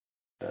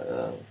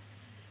Uh,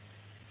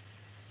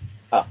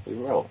 we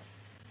roll.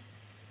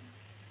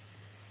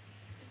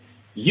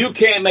 You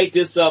Can't Make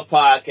This Up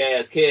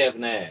podcast, Kev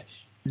Nash.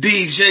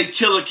 DJ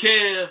Killer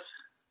Kev.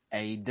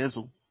 Hey,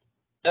 Dizzle.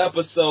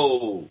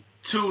 Episode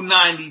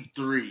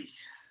 293.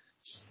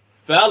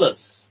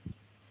 Fellas,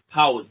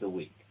 how was the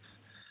week?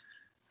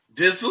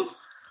 Dizzle?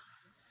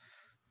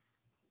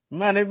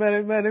 Money.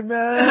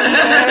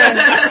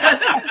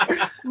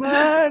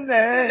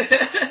 Money.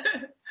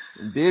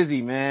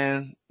 Busy,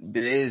 man.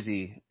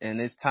 Busy. And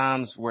it's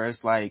times where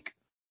it's like,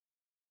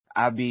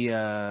 I'll be,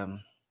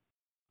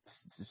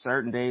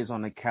 certain days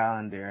on the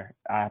calendar,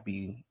 I'll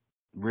be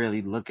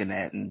really looking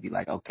at and be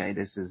like, okay,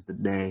 this is the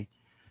day.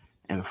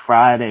 And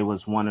Friday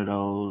was one of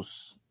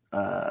those,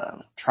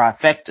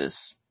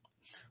 trifectas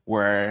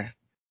where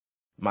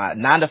my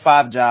 9 to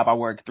 5 job, I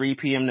worked 3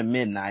 p.m. to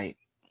midnight.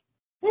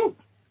 Woo.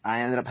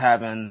 I ended up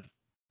having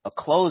a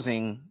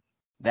closing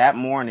that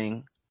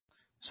morning.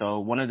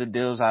 So one of the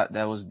deals that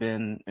was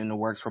been in the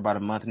works for about a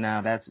month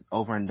now, that's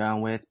over and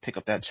done with. Pick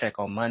up that check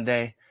on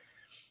Monday.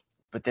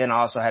 But then I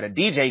also had a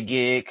DJ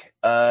gig,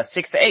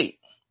 6 to 8.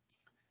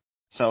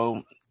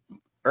 So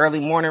early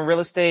morning real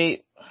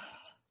estate.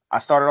 I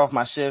started off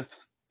my shift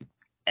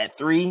at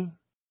 3,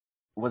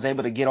 was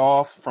able to get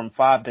off from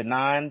 5 to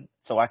 9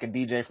 so I could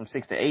DJ from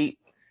 6 to 8.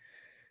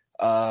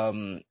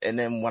 And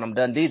then when I'm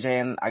done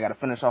DJing, I got to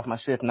finish off my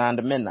shift 9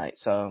 to midnight.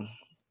 So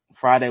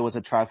Friday was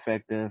a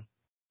trifecta.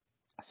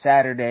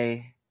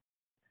 Saturday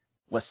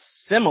was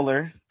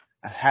similar.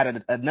 I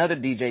had another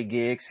DJ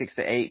gig, 6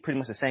 to 8, pretty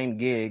much the same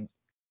gig.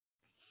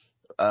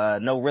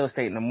 No real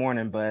estate in the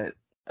morning, but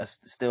I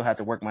still had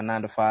to work my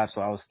 9 to 5.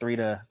 So I was 3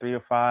 to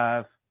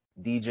 5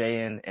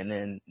 DJing and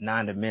then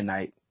 9 to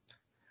midnight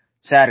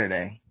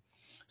Saturday.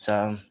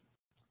 So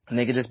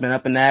nigga just been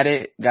up and at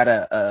it. Got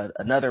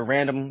another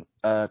random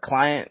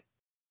client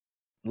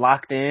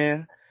locked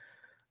in.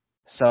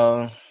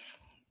 So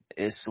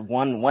it's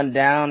one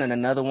down and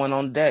another one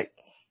on deck.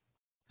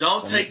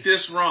 Don't take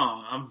this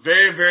wrong. I'm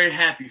very, very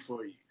happy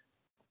for you.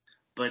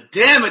 But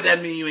damn it,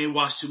 that means you ain't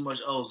watched too much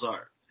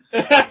Ozark.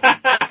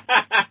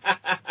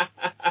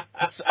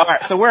 All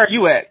right, so where are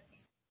you at?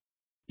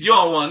 You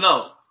don't want to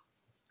know.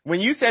 When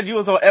you said you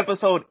was on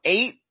episode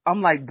 8,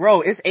 I'm like, bro,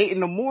 it's 8 in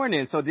the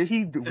morning. So did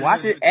he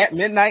watch it at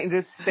midnight and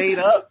just stayed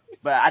up?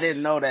 But I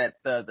didn't know that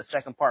the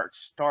second part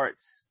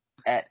starts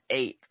at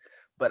 8.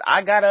 But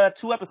I got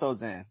 2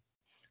 episodes in,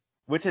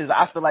 which is,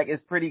 I feel like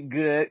it's pretty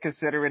good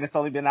considering it's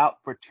only been out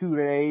for 2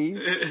 days.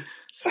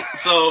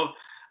 So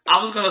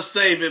I was gonna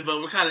save it, but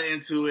we're kind of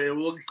into it.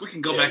 We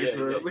can go back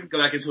into it. We can go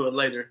back into it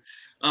later.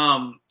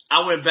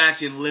 I went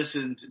back and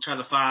listened to try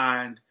to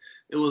find.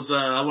 It was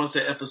I want to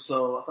say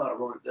episode. I thought I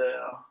wrote it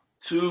down.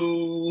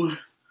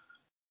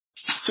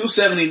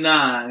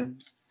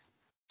 279.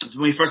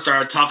 When we first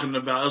started talking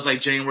about, it was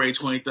like January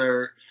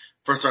 23rd.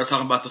 First started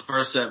talking about the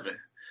first 7.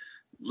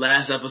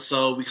 Last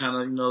episode, we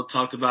kind of,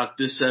 talked about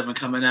this 7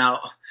 coming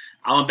out.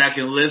 I went back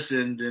and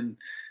listened, and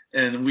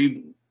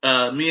we,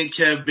 me and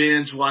Kev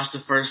binge watched the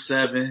first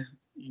 7.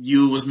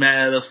 You was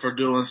mad at us for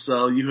doing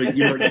so. You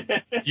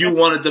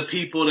wanted the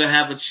people to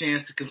have a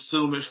chance to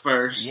consume it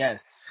first.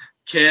 Yes.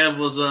 Kev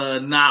was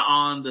not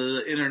on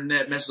the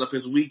internet, messing up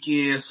his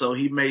weekend, so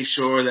he made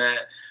sure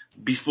that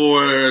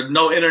before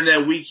no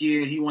internet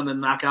weekend, he wanted to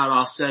knock out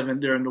all 7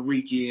 during the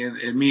weekend,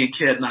 and me and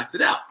Kev knocked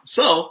it out.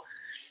 So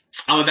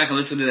I went back and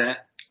listened to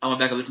that. I went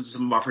back and listened to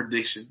some of our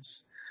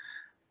predictions.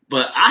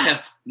 But I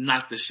have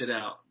knocked this shit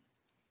out.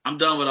 I'm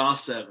done with all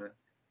 7.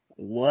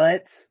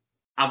 What?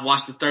 I've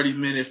watched the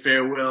 30-minute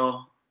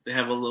farewell. They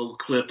have a little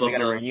clip they of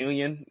got a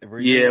reunion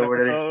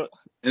episode.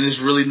 And it's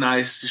really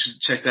nice. You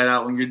should check that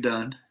out when you're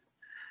done.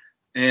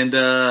 And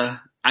I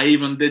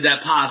even did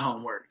that pod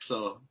homework.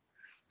 So,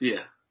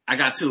 yeah, I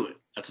got to it.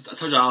 I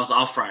told you I was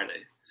off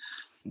Friday.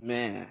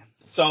 Man.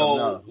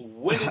 So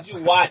when did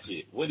you watch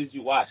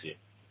it?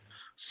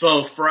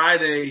 So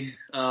Friday,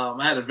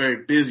 I had a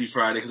very busy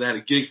Friday because I had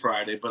a gig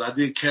Friday, but I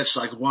did catch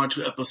like 1 or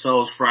 2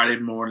 episodes Friday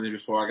morning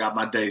before I got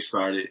my day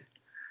started.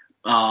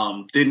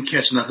 Didn't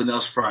catch nothing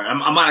else Friday.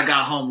 I might have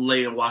got home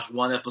late and watched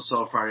 1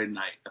 episode Friday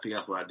night. I think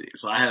that's what I did.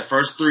 So I had the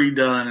first 3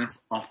 done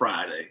on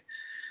Friday.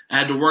 I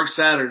had to work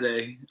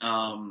Saturday.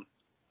 I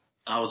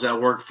was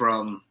at work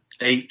from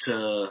 8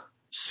 to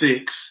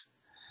 6.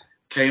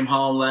 Came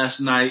home last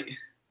night.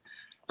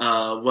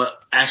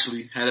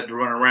 Actually had to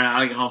run around. I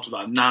didn't get home till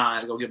about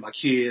 9 to go get my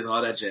kids and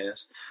all that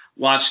jazz.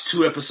 Watched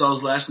 2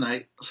 episodes last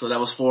night. So that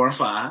was 4 and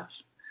 5.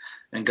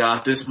 And got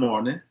up this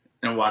morning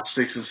and watched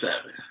 6 and 7.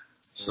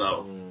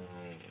 So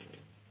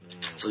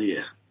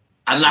yeah.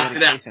 I knocked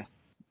it out.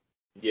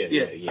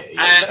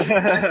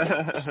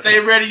 Yeah. Stay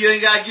ready, you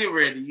ain't gotta get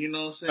ready, you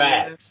know what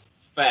I'm saying?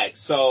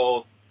 Facts.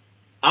 So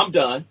I'm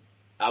done.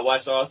 I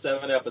watched all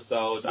 7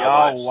 episodes.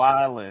 Y'all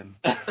wildin'.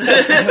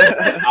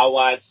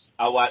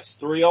 I watched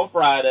 3 on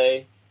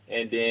Friday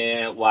and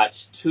then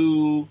watched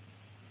 2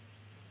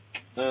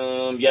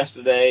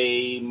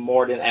 yesterday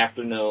morning,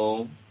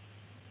 afternoon.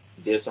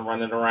 Did some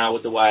running around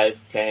with the wife,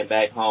 came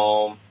back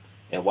home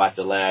and watched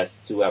the last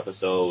 2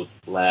 episodes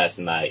last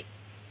night.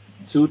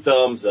 2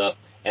 thumbs up.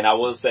 And I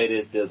will say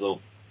this, Dizzle,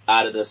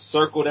 out of the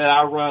circle that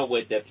I run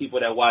with, that people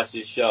that watch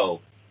this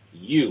show,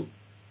 you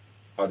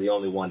are the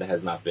only one that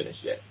has not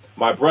finished yet.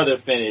 My brother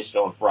finished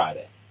on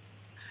Friday.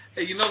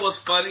 Hey, you know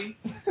what's funny?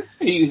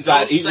 He's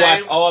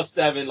watched all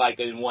 7 like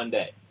in one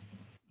day.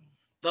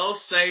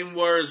 Those same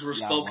words were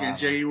spoken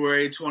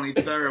January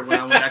 23rd when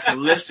I went back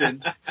and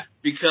listened,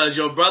 because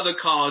your brother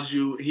called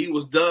you. He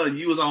was done.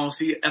 You was on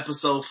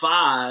episode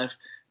 5,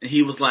 and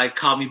he was like,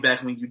 "Call me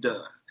back when you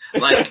done."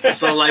 Like,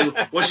 so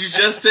like what you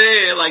just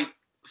said, like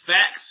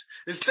facts.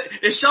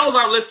 It shows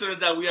our listeners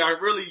that we are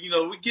really,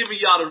 we're giving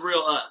y'all the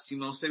real us. You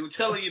know what I'm saying? We're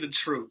telling you the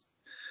truth.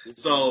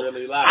 So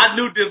really I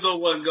knew Dizzle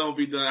wasn't gonna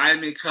be done. I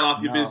didn't mean cut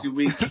off your busy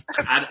week.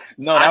 That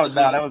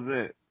was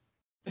it.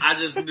 I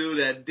just knew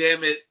that.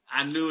 Damn it!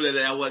 I knew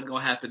that wasn't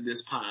gonna happen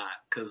this pod,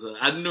 because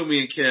I knew me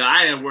and Kev.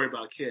 I ain't worried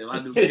about Kev.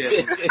 I knew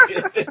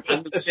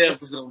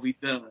Kev was gonna be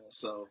done.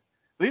 So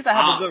at least I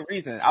have a good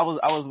reason. I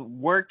was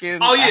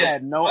working. Oh, yeah. I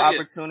had no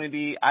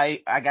opportunity.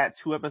 I got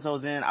 2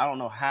 episodes in. I don't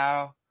know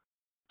how.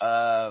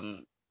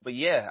 But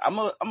yeah, I'm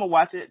gonna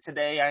watch it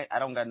today. I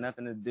don't got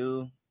nothing to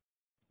do.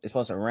 It's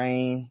supposed to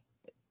rain.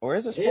 Or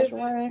is it supposed to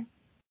rain?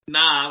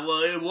 Nah,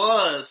 well, it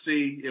was.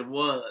 See, it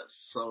was.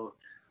 So,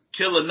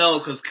 Killer no,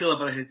 because Killer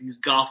about to hit these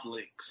golf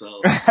links.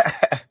 So,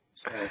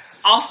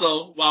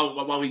 also,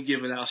 while we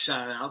giving out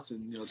shout outs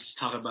and, just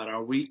talking about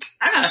our week,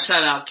 I got to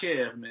shout out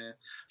Kev, man.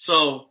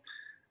 So,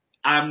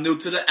 I'm new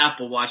to the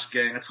Apple Watch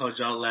gang. I told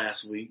y'all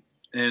last week.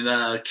 And,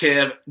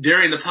 Kev,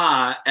 during the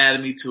pod, added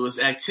me to his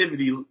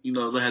activity,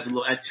 they had the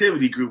little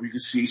activity group. You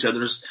can see each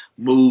other's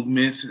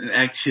movements and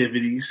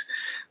activities.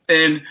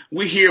 And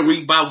we hear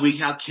week by week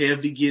how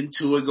Kev be getting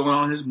to it, going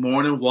on his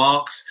morning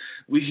walks.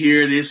 We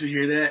hear this, we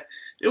hear that.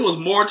 It was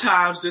more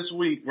times this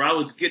week where I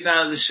was getting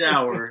out of the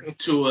shower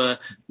to,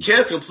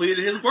 Kev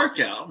completed his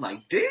workout. I'm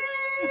like,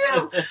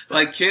 damn.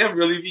 Like, Kev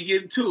really be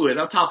getting to it.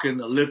 I'm talking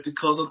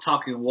ellipticals, I'm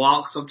talking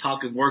walks, I'm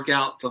talking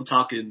workouts, I'm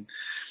talking.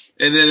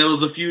 And then there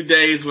was a few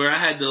days where I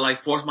had to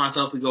force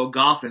myself to go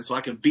golfing so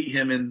I could beat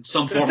him in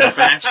some form or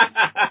fashion.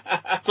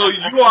 So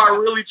you are a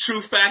really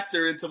true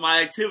factor into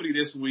my activity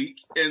this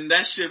week, and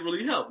that shit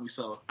really helped me.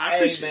 So I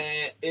appreciate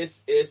it. Hey man,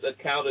 it's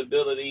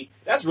accountability.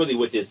 That's really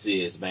what this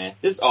is, man.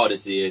 This is all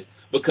this is.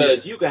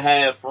 Because you can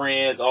have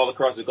friends all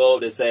across the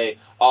globe that say,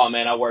 "Oh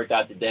man, I worked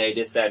out today,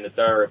 this, that, and the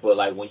third."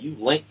 But when you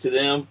link to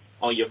them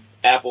on your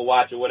Apple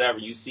Watch or whatever,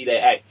 you see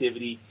that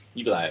activity,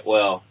 you be like,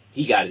 "Well,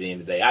 he got it in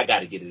today. I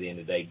got to get it in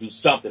today. Do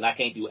something. I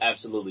can't do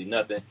absolutely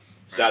nothing."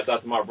 Shouts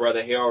out to my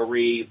brother Harold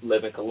Reed,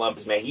 live in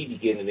Columbus, man. He be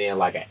getting it in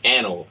like an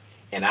animal.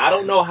 And I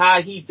don't know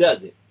how he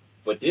does it,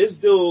 but this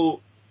dude,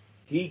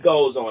 he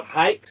goes on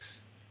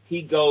hikes.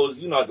 He goes,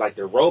 like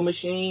the row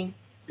machine.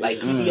 He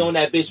be on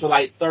that bitch for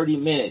 30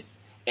 minutes.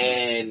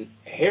 And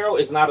Harold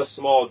is not a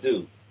small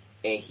dude.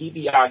 And he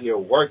be out here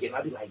working.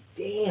 I be like,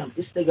 damn,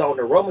 this nigga on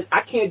the row machine.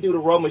 I can't do the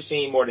row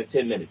machine more than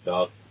 10 minutes,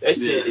 dog. That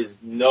shit is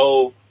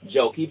no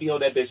joke. He be on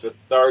that bitch for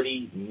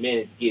 30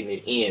 minutes getting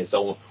it in.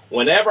 So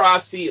whenever I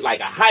see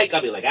a hike,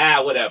 I be like,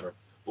 whatever.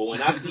 But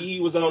when I see he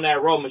was on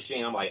that row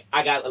machine, I'm like,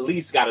 I at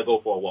least got to go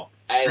for a walk.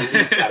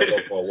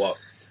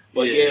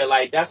 But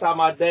that's how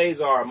my days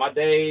are. My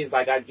days,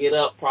 I get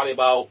up probably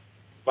about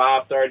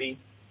 5:30.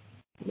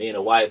 Me and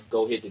the wife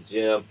go hit the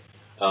gym.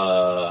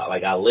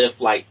 I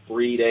lift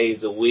 3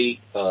 days a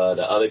week. The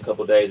other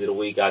couple days of the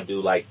week, I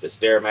do the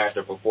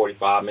Stairmaster for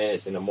 45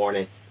 minutes in the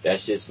morning. That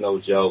shit's no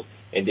joke.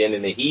 And then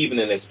in the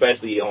evening,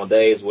 especially on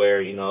days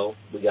where, we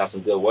got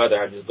some good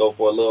weather, I just go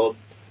for a little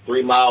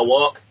 3-mile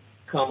walk,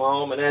 come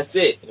home, and that's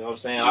it. You know what I'm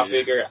saying? Yeah. I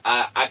figure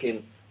I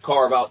can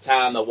carve out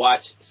time to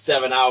watch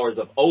 7 hours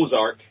of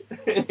Ozark.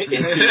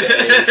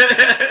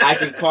 I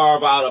can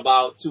carve out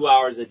about 2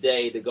 hours a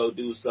day to go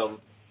do some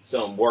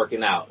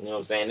working out. You know what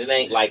I'm saying? It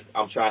ain't like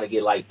I'm trying to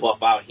get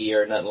buff out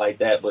here or nothing like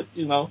that, but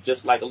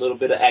just a little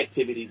bit of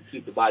activity to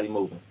keep the body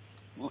moving.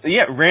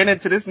 Yeah, ran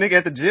into this nigga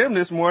at the gym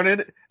this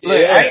morning.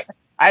 Look,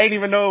 I didn't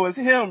even know it was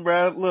him,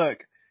 bro.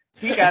 Look,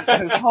 he got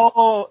his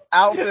whole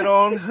outfit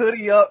on,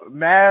 hoodie up,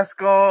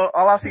 mask on.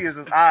 All I see is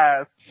his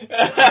eyes.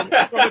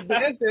 From the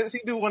distance, he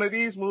do one of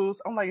these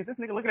moves. I'm like, is this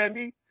nigga looking at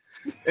me?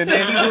 And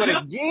then he do it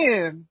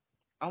again.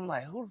 I'm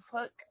like, who the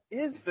fuck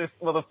is this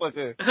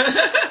motherfucker?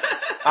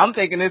 I'm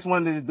thinking this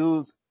one of these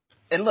dudes.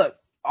 And look,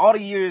 all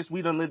the years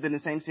we done lived in the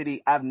same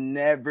city, I've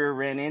never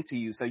ran into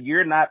you. So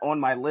you're not on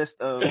my list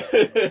of who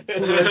is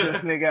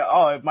this nigga?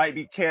 Oh, it might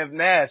be Kev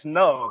Nash.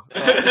 No. So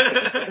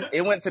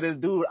it went to this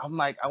dude. I'm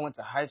like, I went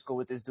to high school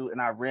with this dude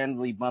and I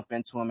randomly bump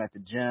into him at the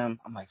gym.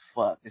 I'm like,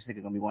 fuck, this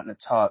nigga gonna be wanting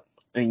to talk.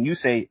 And you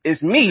say,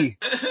 it's me.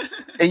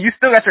 And you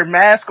still got your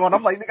mask on.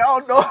 I'm like, nigga, I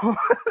don't know.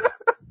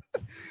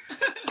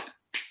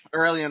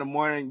 Early in the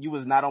morning, you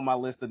was not on my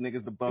list of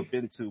niggas to bump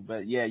into,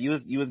 but yeah, you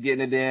was getting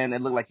it in. It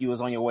looked like you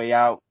was on your way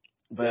out,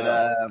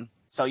 but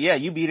so yeah,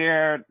 you be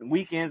there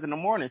weekends and the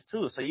mornings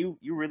too. So you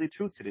really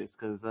true to this,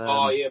 cause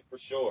oh yeah, for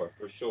sure.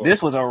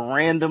 This was a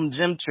random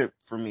gym trip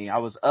for me. I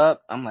was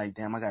up. I'm like,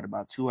 damn, I got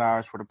about 2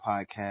 hours for the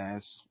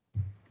podcast.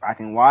 I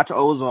can watch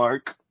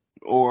Ozark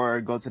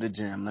or go to the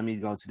gym. Let me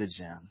go to the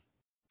gym.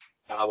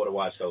 I would have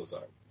watched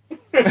Ozark.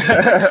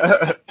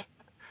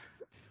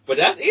 But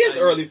that is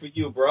early for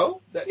you,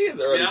 bro. That is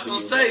early yeah, for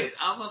you.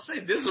 I'm gonna say,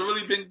 this has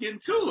really been getting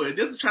to it.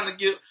 This is trying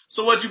to get.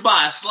 So what you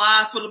buy? A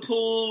slide for the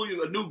pool?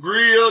 A new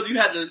grill? You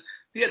had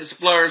to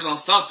splurge on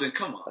something.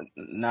 Come on.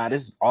 Nah,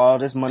 this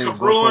money is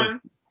going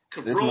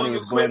towards. This money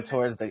is going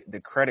towards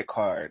the credit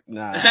card.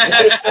 Nah,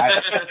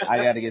 I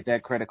got to get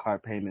that credit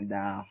card payment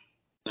down.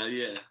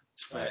 Yeah,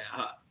 right.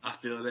 I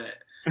feel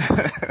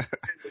that.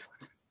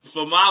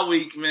 For my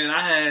week, man,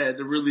 I had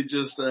to really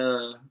just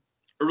a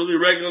really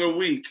regular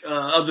week.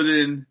 Other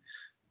than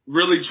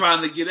really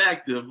trying to get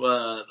active.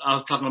 I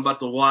was talking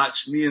about the watch.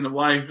 Me and the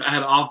wife, I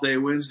had an off day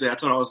Wednesday. I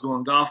told her I was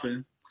going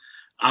golfing.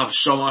 I was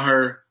showing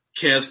her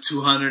Kev's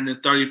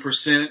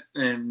 230%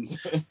 and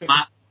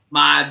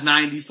my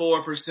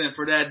 94%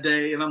 for that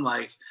day. And I'm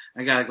like,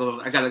 I gotta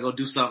go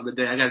do something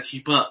today. I gotta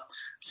keep up.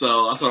 So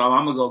I thought,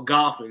 I'm gonna go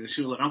golfing. And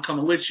she was like, I'm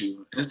coming with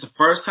you. And it's the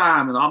first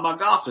time in all my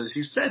golfing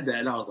she said that.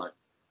 And I was like,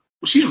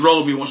 well, she's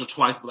rolled me once or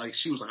twice, but like,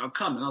 she was like, I'm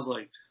coming. I was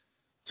like,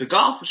 to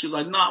golf? And she was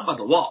like, no, I'm about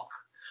to walk.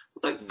 I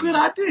was like, good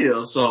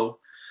idea. So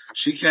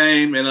she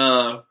came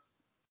and,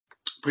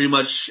 pretty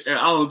much,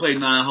 I only played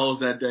 9 holes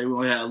that day. We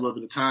only had a little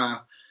bit of time,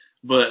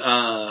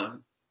 but,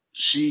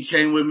 she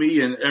came with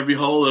me and every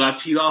hole that I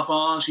teed off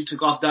on, she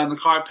took off down the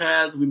cart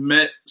path. We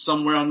met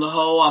somewhere on the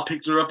hole. I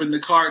picked her up in the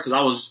cart because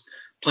I was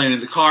playing in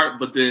the cart,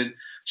 but then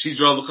she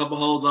drove a couple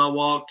holes I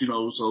walked,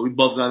 so we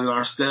both got in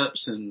our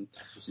steps and,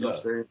 you know what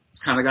I'm saying?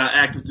 Just kind of got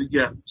active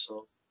together.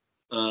 So,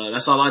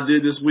 that's all I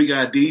did this week.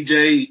 I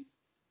DJ'd,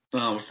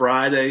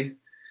 Friday.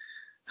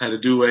 Had to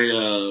do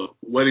a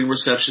wedding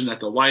reception at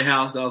the White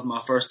House. That was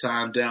my first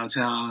time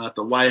downtown at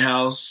the White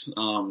House.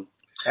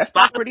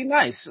 That's pretty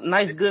nice.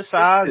 Nice, good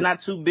size,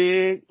 not too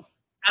big.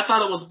 I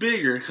thought it was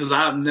bigger because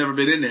I've never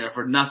been in there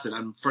for nothing.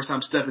 I'm first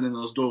time stepping in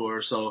those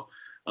doors. So,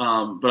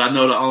 but I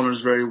know the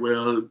owners very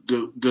well,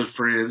 good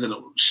friends, and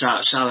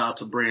shout out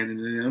to Brandon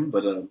and them.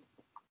 But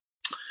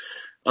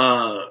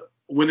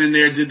went in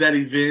there, did that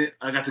event.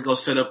 I got to go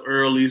set up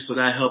early, so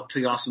that helped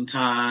take off some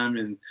time.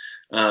 And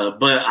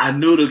but I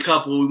knew the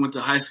couple. We went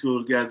to high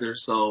school together,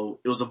 so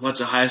it was a bunch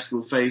of high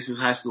school faces,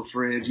 high school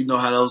friends. You know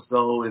how those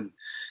go. And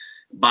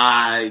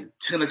by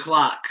 10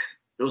 o'clock,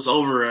 it was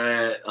over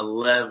at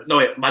 11. No,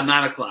 wait, by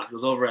 9 o'clock, it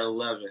was over at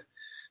 11.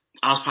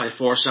 I was probably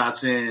 4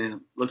 shots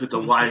in, looked at the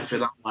wife,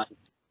 and I'm like,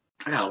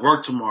 I gotta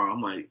work tomorrow.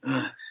 I'm like,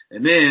 ugh.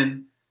 And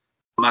then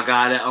my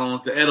guy that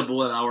owns the edible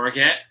that I work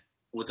at,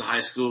 with the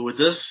high school with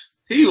us,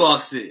 he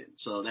walks in.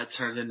 So that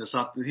turns into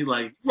something. He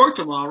like, work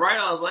tomorrow, right?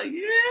 I was like,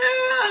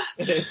 yeah.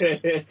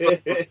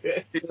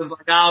 He was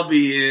like, I'll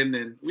be in.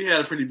 And we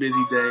had a pretty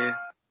busy day.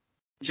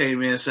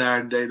 Came in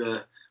Saturday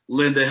to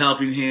lend a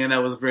helping hand.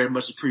 That was very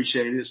much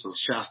appreciated. So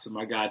shouts to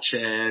my guy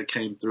Chad,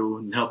 came through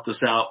and helped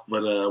us out.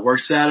 But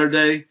worked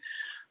Saturday.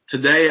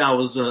 Today I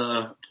was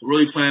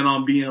really planning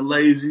on being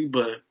lazy,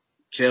 but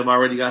Kev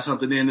already got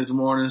something in this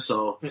morning,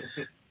 so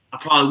I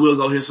probably will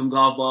go hit some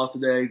golf balls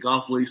today.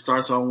 Golf league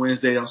starts on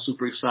Wednesday. I'm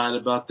super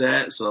excited about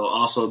that. So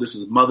also this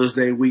is Mother's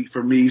Day week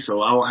for me,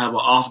 so I won't have an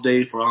off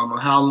day for I don't know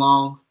how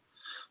long.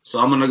 So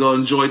I'm gonna go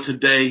enjoy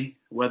today,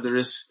 whether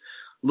it's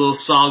a little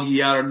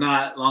soggy out or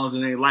not. As long as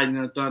it ain't lightning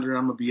or thunder,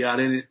 I'm gonna be out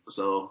in it.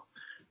 So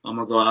I'm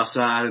gonna go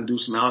outside and do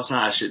some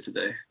outside shit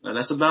today. Now,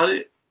 that's about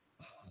it.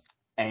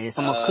 Hey, it's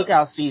almost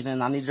cookout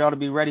season. I need y'all to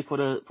be ready for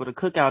the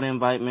cookout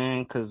invite,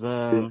 man, because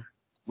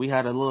we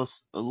had a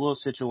little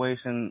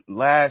situation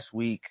last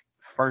week.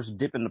 First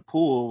dip in the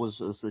pool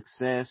was a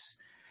success,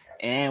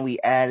 and we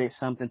added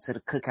something to the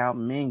cookout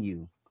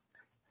menu.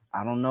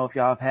 I don't know if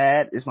y'all have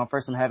had. It's my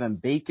first time having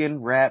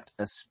bacon wrapped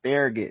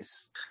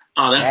asparagus.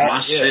 Oh, that's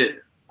my shit.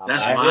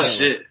 That's my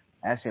shit.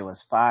 That shit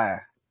was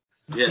fire.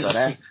 Yeah. So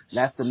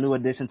that's the new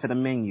addition to the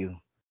menu.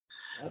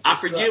 I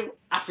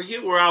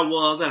forget where I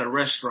was at a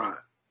restaurant.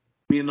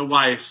 Me and the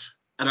wife,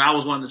 and I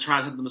was wanting to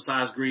try something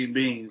besides green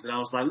beans. And I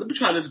was like, let me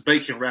try this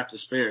bacon wrapped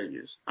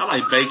asparagus. I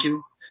like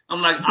bacon. I'm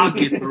like, I'll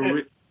get through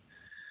it.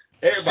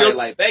 Everybody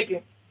like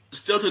bacon.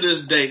 Still to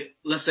this day,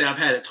 let's say I've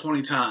had it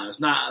 20 times.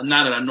 Not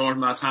at a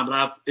normal amount of time,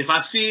 but if I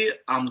see it,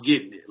 I'm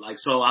getting it. Like,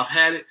 so I've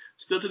had it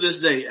still to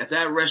this day at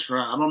that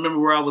restaurant. I don't remember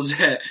where I was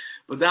at,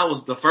 but that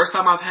was the first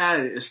time I've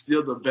had it. It's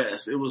still the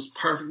best. It was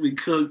perfectly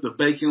cooked. The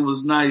bacon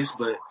was nice,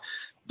 but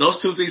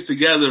those two things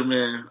together,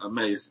 man,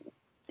 amazing.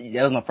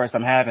 That was my first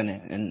time having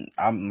it, and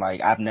I'm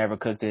like, I've never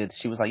cooked it.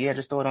 She was like, yeah,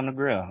 just throw it on the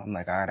grill. I'm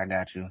like, all right, I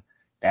got you.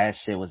 That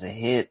shit was a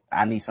hit.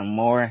 I need some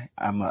more.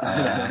 I'm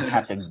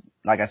have to,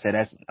 like I said,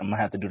 I'm gonna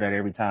have to do that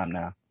every time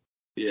now.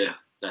 Yeah,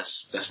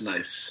 that's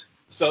nice.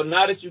 So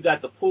now that you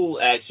got the pool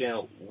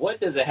action,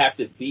 what does it have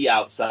to be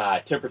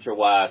outside,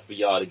 temperature-wise, for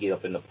y'all to get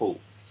up in the pool?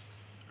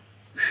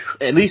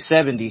 At least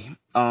 70.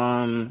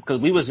 Because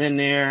we was in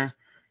there.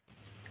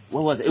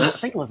 What was it? I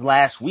think it was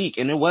last week,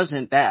 and it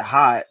wasn't that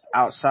hot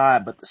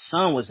outside, but the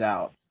sun was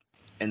out,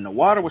 and the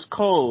water was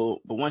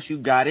cold. But once you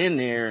got in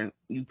there,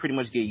 you pretty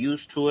much get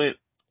used to it,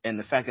 and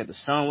the fact that the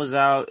sun was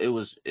out, it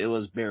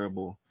was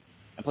bearable.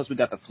 And plus, we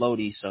got the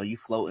floaty, so you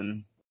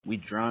floating. We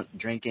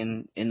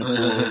drinking in the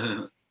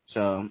pool.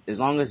 So as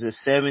long as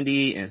it's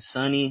 70 and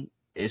sunny,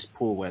 it's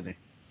pool weather.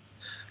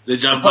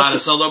 Did y'all buy the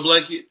solar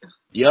blanket?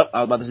 Yep,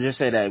 I was about to just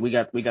say that. We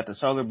got the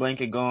solar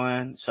blanket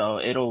going, so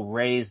it'll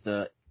raise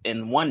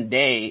in one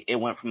day, it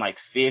went from like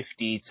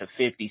 50 to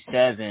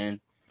 57,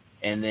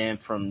 and then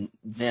from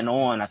then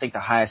on, I think the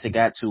highest it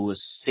got to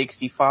was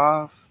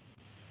 65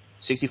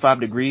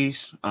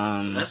 degrees.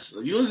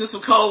 You was in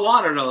some cold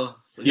water though.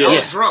 So y'all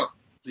was drunk.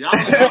 Y'all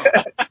was drunk.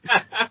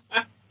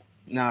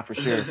 Nah, for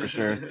sure.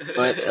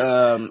 But,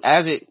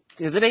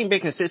 cause it ain't been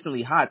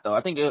consistently hot though.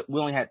 I think we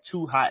only had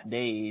 2 hot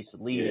days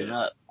leading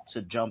up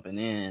to jumping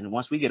in.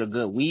 Once we get a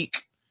good week,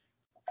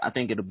 I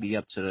think it'll be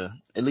up to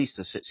at least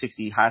the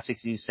 60, high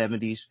 60s,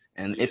 70s.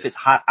 And if it's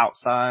hot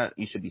outside,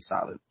 you should be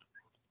solid.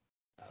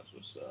 That's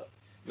what's up.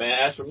 Man,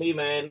 as for me,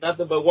 man,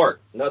 nothing but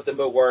work.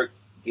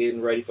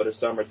 Getting ready for the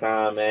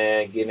summertime,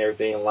 man. Getting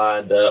everything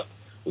lined up.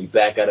 We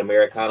back at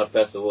Americana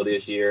Festival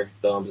this year.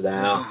 Thumbs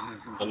down.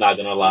 I'm not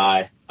gonna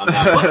lie.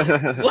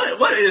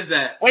 What is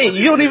that? Wait,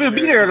 you don't even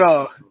be there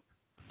though.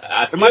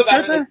 Am I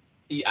tripping?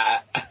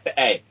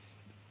 Hey,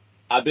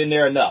 I've been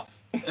there enough.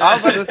 I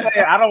was about to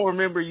say, I don't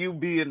remember you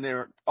being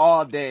there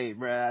all day,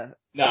 bruh.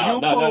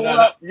 No.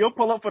 You'll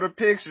pull up for the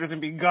pictures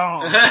and be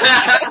gone.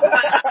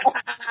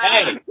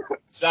 Hey,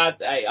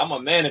 I'm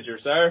a manager,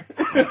 sir.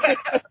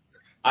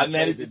 I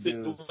manage the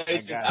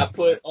situation. I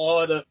put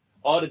all the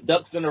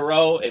ducks in a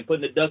row, and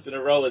putting the ducks in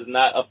a row is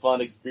not a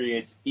fun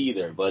experience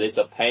either, but it's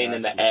a pain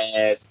in the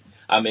ass.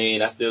 I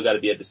mean, I still got to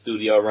be at the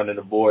studio running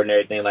the board and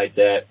everything like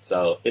that,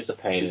 so it's a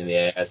pain in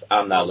the ass.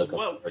 I'm not looking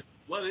forward to it.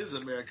 What is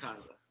Americana?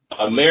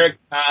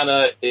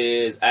 Americana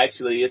is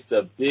actually, it's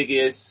the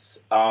biggest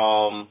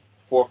 4th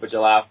of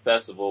July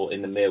festival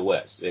in the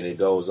Midwest, and it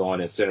goes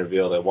on in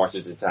Centerville at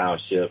Washington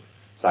Township.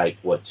 It's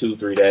like,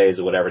 2-3 days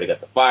or whatever. They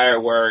got the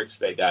fireworks,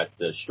 they got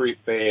the street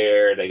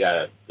fair, they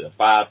got the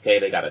 5K,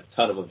 they got a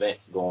ton of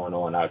events going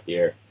on out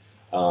there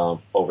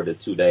over the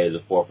 2 days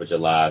of 4th of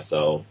July.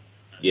 So,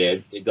 yeah,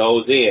 it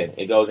goes in.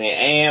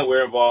 And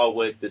we're involved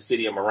with the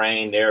city of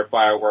Moraine, their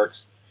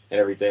fireworks and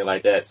everything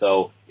like that.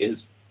 So,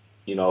 it's,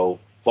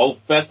 both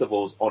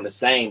festivals on the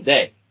same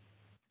day.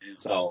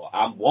 So,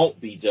 I won't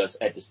be just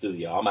at the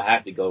studio. I'm going to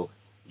have to go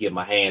get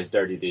my hands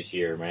dirty this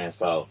year, man.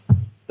 So,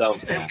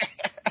 thumbs down.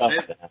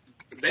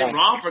 They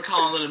wrong for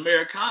calling it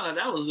Americana.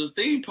 That was a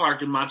theme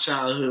park in my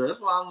childhood.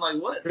 That's why I'm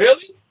like, what?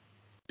 Really?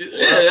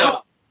 Yeah,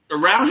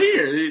 around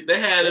here. They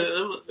had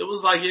it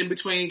was like in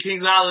between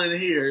Kings Island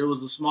and here. It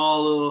was a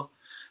small little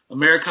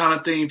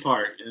Americana theme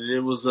park. And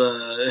it was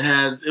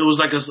like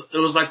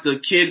the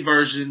kid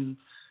version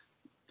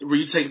where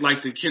you take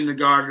like the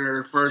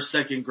kindergartner, first,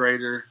 second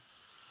grader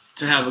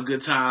to have a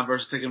good time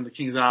versus taking him to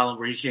Kings Island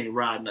where he can't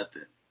ride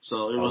nothing.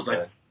 So it was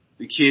like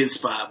the kid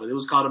spot, but it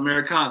was called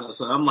Americana.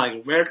 So I'm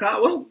like, Americana?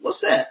 What's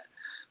that?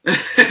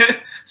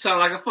 Sounded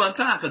like a fun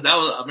time, because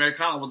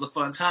Americana was a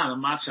fun time in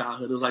my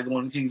childhood. It was like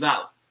going to Kings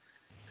Island.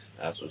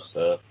 That's what's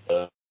up.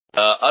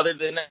 Other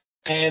than that,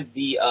 man,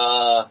 we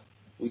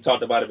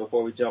talked about it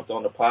before we jumped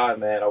on the pod,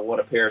 man. I bought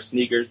a pair of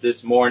sneakers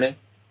this morning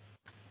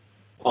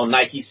on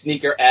Nike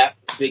sneaker app.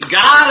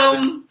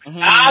 Got him.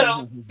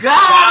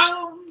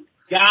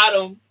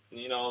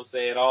 You know what I'm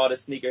saying? All the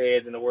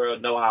sneakerheads in the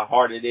world know how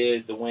hard it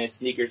is to win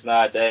sneakers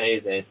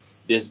nowadays, and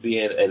this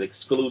being an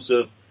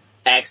exclusive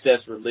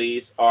access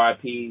release,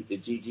 RIP to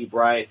Gigi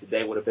Bryant.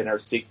 Today would have been her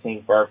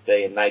 16th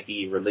birthday, and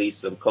Nike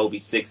released some Kobe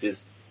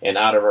 6s in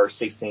honor of her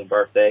 16th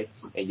birthday,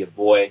 and your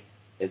boy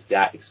has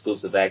got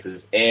exclusive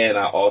access. And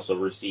I also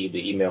received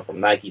an email from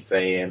Nike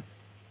saying,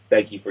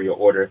 thank you for your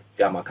order.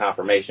 Got my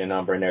confirmation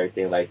number and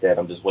everything like that.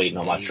 I'm just waiting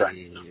on my track.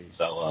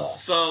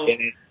 So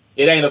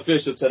it ain't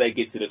official till they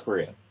get to the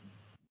crib.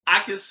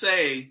 I can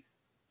say,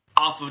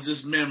 off of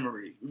just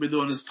memory, we've been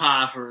doing this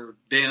pod for,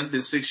 it's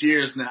been 6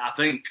 years now, I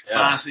think,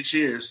 5-6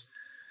 years.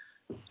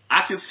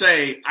 I can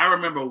say, I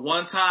remember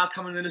one time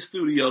coming in the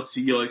studio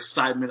to your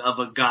excitement of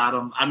a got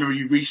 'em. I remember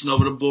you reaching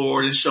over the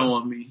board and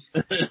showing me.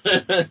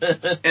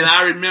 And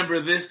I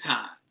remember this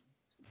time.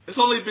 It's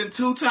only been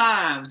 2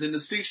 times in the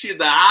 6 years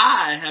that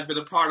I have been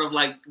a part of,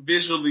 like,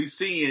 visually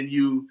seeing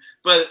you,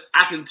 but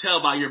I can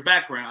tell by your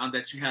background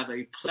that you have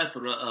a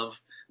plethora of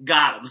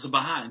got-ems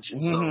behind you.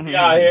 So we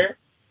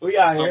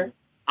out here.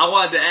 I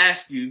wanted to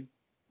ask you,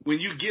 when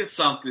you get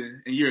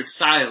something and you're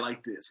excited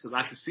like this, because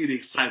I can see the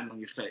excitement on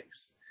your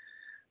face,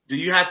 do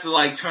you have to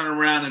like turn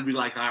around and be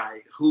like, all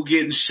right, who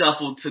getting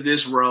shuffled to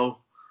this row?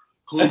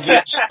 Who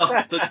getting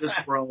shuffled to this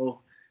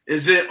row?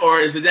 Is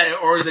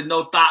it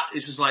no thought?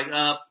 It's just like,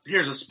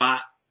 here's a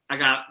spot.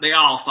 They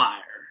all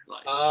fire.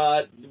 Like,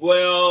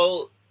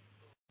 well,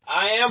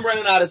 I am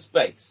running out of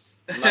space.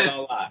 I'm not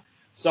gonna lie.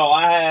 So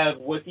I have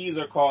what these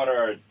are called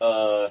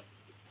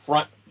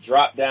front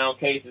drop down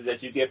cases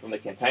that you get from the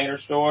Container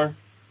Store.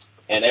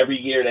 And every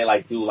year they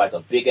like do like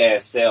a big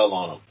ass sale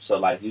on them. So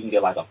like you can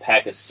get like a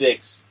pack of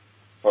 6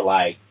 for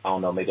like, I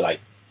don't know, maybe like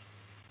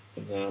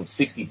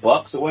 $60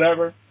 or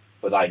whatever.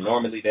 But like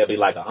normally they'll be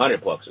like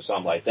 $100 or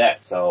something like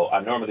that. So I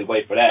normally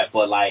wait for that.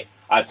 But like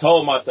I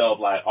told myself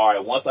like, all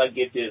right, once I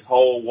get this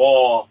whole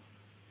wall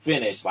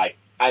finished, like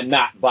I'm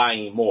not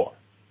buying more.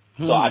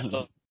 So I just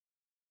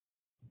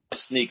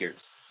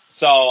sneakers.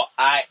 So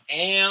I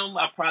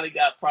probably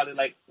got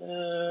like,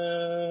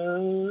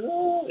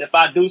 if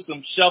I do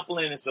some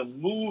shuffling and some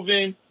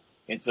moving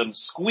and some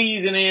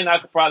squeezing in, I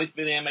could probably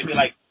fit in maybe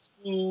like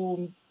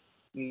 2,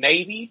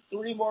 maybe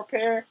 3 more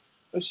pair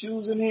of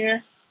shoes in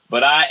here.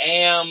 But I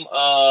am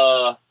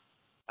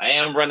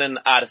running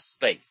out of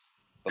space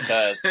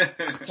because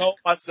I told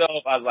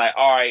myself, I was like,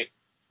 all right,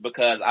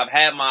 because I've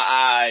had my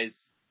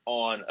eyes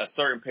on a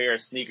certain pair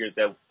of sneakers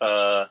that,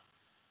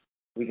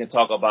 we can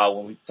talk about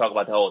when we talk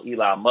about the whole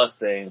Eli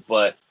Mustang,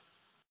 but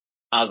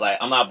I was like,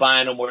 I'm not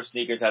buying no more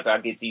sneakers after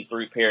I get these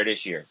 3 pair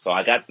this year. So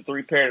I got the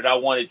 3 pair that I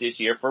wanted this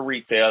year for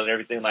retail and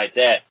everything like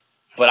that,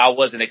 but I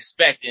wasn't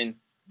expecting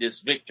this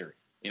victory.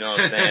 You know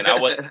what I'm saying?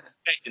 I wasn't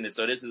expecting it.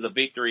 So this is a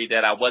victory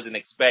that I wasn't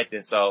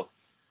expecting. So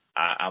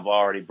I've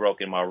already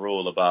broken my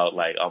rule about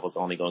like I was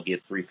only going to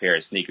get 3 pair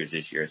of sneakers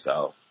this year.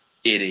 So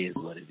it is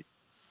what it is.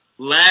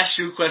 Last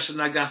shoe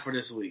question I got for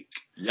this week.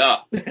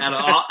 Yeah. Out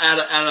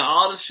of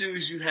all the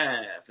shoes you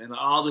have and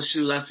all the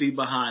shoes I see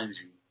behind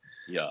you,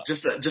 yeah.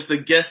 Just a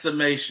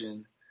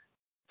guesstimation,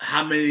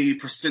 how many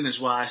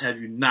percentage-wise have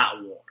you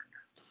not worn?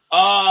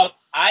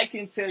 I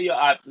can tell you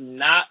I've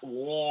not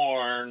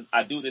worn,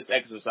 I do this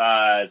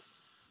exercise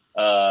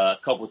a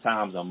couple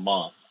times a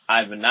month.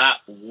 I've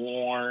not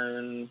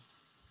worn,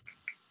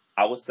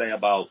 I would say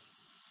about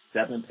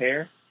 7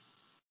 pair.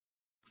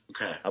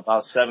 Okay.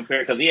 About 7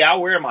 pair. Cause I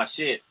wear my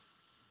shit.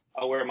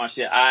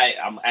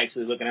 I'm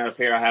actually looking at a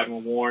pair I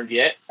haven't worn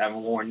yet. I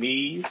haven't worn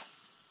these.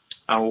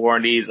 I haven't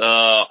worn these,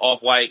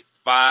 off-white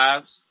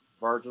 5s,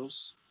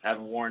 Virgils.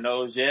 Haven't worn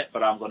those yet,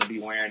 but I'm going to be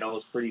wearing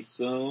those pretty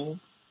soon.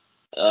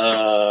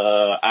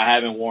 I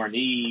haven't worn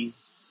these.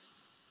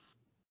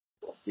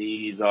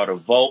 These are the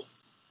Volt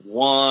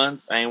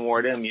ones. I ain't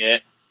worn them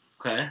yet.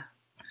 Okay.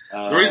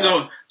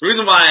 The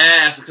reason why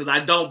I asked is because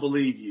I don't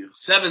believe you.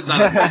 7's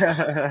not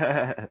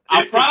enough.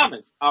 I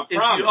promise.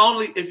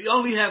 If you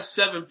only have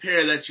 7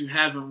 pair that you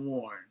haven't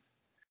worn,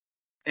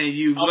 and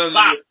you've worn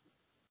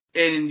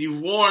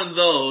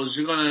those,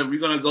 you're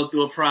gonna go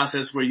through a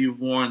process where you've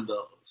worn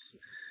those.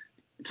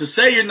 To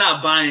say you're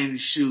not buying any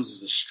shoes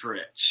is a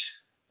stretch.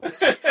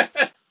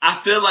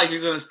 I feel like you're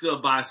gonna still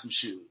buy some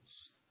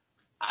shoes.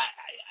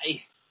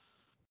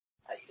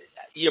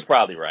 You're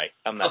probably right.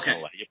 I'm not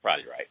gonna lie. You're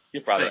probably right.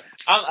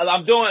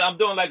 I'm doing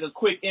like a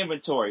quick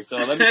inventory. So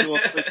let me do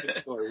a quick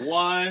inventory.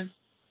 1,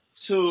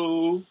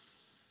 2.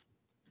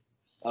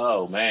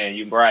 Oh man,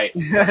 you're right.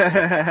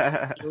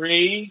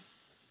 3.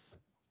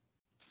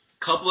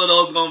 Couple of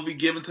those are gonna be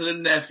given to the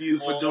nephew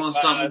for doing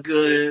something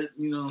good.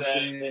 You know what I'm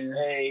saying?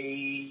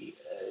 8.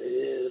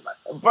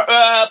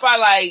 Probably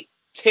like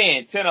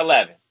 10,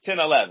 11,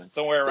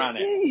 somewhere around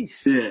there.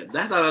 Shit,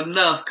 that's not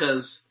enough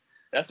because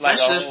that's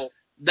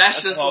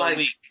just like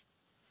week.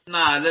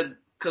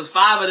 Because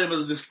 5 of them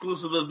is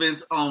exclusive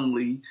events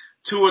only.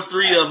 2 or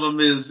 3 of them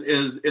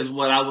is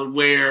what I would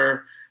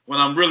wear when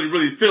I'm really,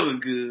 really feeling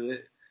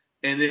good.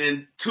 And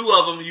then 2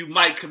 of them you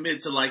might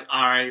commit to like,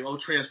 all right, I'll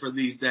transfer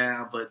these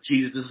down, but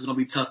Jesus, this is going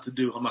to be tough to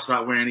do. I'm going to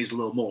start wearing these a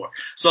little more.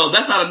 So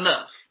that's not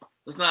enough.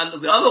 That's not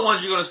enough. The other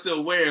ones you're going to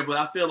still wear, but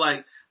I feel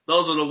like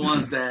those are the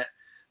ones that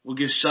will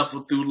get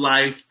shuffled through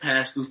life,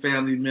 passed through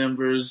family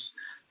members,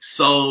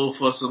 sold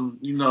for some,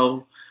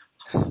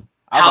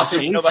 house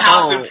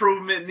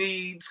improvement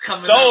needs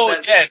coming up.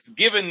 Yes,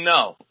 given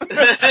no.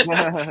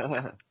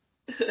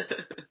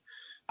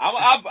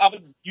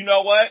 You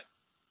know what?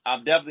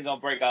 I'm definitely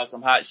gonna break out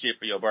some hot shit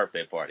for your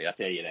birthday party. I'll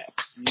tell you that.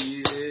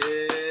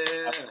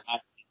 Yeah.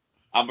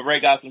 I'm gonna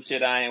break out some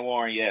shit I ain't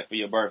worn yet for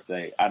your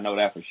birthday. I know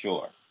that for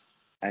sure.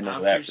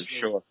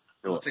 Sure.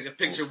 I'll take a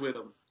picture with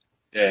him.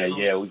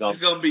 Yeah, we're gonna. It's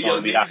gonna be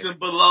your knees and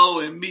below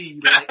and me.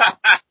 Like.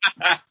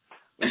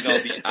 We're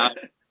gonna be.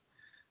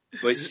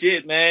 But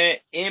shit, man,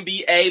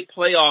 NBA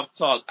playoff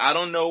talk. I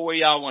don't know where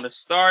y'all want to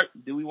start.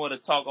 Do we want to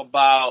talk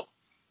about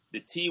the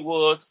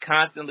T-Wolves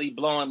constantly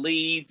blowing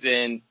leads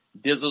and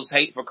Dizzle's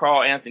hate for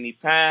Karl Anthony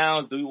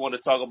Towns? Do we want to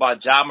talk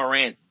about Ja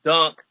Morant's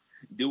dunk?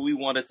 Do we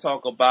want to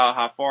talk about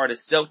how far the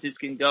Celtics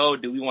can go?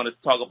 Do we want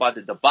to talk about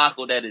the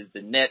debacle that is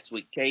the Nets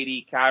with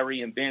KD,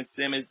 Kyrie, and Ben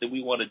Simmons? Do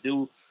we want to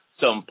do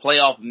some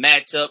playoff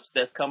matchups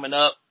that's coming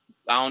up?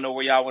 I don't know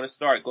where y'all want to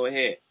start. Go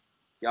ahead.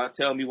 Y'all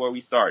tell me where we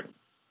starting.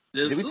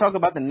 Did we talk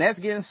about the Nets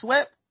getting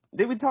swept?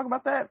 Did we talk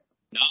about that?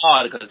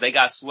 No, because they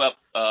got swept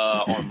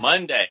on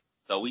Monday.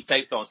 So we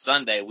taped on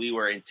Sunday. We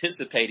were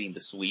anticipating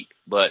the sweep,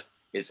 but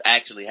it's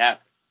actually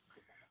happened.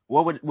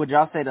 What would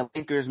y'all say the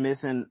Lakers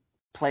missing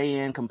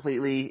play-in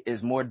completely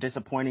is more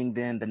disappointing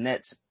than the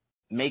Nets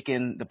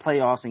making the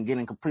playoffs and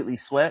getting completely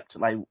swept?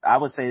 Like, I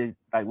would say,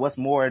 like, what's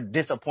more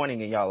disappointing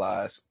in y'all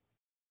eyes?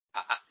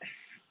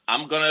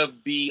 I'm going to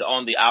be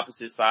on the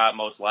opposite side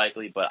most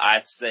likely, but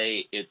I'd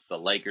say it's the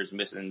Lakers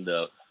missing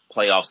the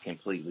playoffs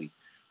completely.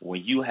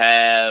 When you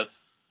have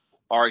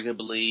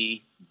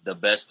arguably the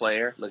best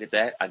player, look at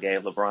that. I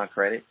gave LeBron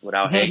credit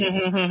without hating.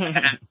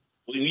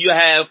 When you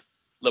have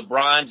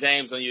LeBron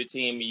James on your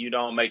team and you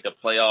don't make the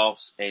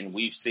playoffs, and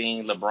we've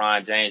seen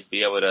LeBron James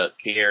be able to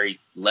carry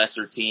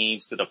lesser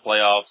teams to the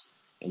playoffs,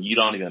 and you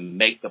don't even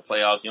make the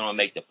playoffs, you don't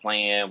make the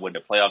plan when the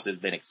playoffs has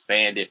been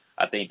expanded,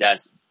 I think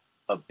that's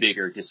a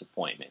bigger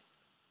disappointment.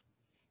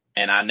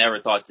 And I never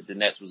thought that the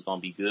Nets was going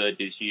to be good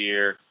this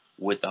year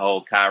with the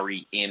whole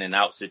Kyrie in and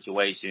out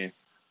situation.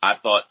 I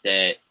thought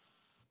that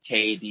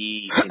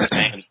KD and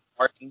James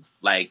Harden,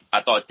 like,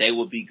 I thought they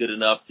would be good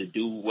enough to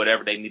do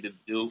whatever they needed to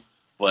do.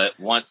 But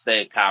once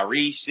that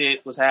Kyrie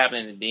shit was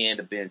happening and then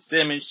the Ben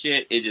Simmons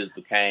shit, it just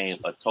became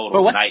a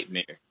total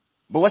nightmare.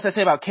 But what's that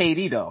say about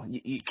KD though?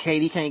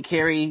 KD can't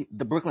carry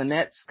the Brooklyn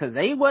Nets because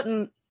they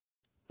wasn't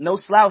no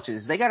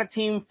slouches. They got a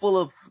team full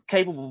of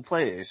capable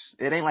players.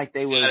 It ain't like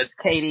they was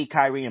KD,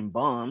 Kyrie, and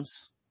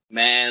bums.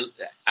 Man,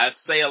 I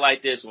say it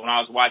like this: when I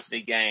was watching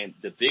the game,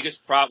 the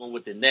biggest problem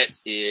with the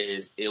Nets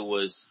is it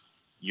was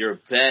your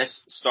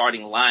best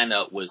starting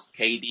lineup was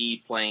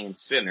KD playing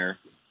center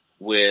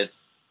with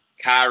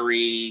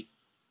Kyrie,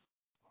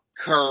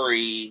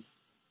 Curry,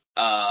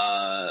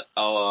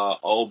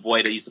 old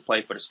boy that used to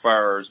play for the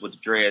Spurs with the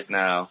dreads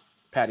now,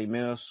 Patty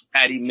Mills,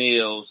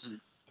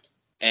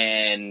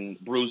 and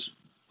Bruce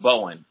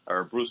Bowen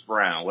or Bruce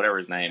Brown, whatever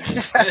his name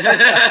is.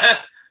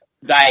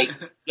 Like,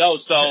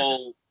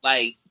 so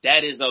like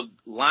that is a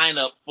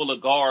lineup full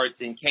of guards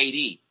and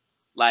KD.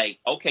 Like,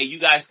 okay, you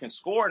guys can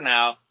score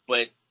now,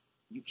 but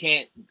you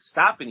can't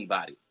stop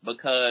anybody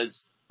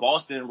because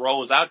Boston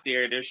rolls out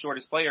there. Their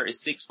shortest player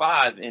is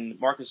 6'5" and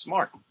Marcus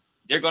Smart.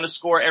 They're going to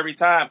score every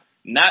time.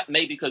 Not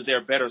maybe because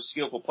they're better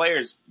skillful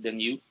players than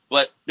you,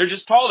 but they're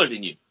just taller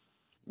than you.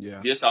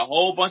 Yeah. There's a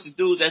whole bunch of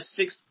dudes that's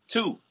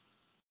 6'2".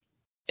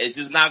 It's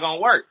just not going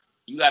to work.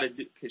 You got to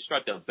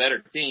construct a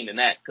better team than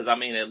that. Because, I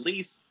mean, at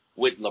least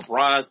with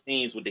LeBron's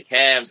teams, with the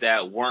Cavs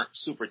that weren't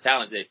super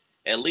talented,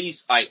 at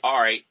least, like,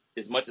 all right,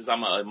 as much as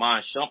I'm a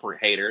Iman Shumpert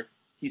hater,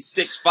 he's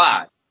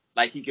 6'5".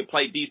 Like, he can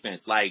play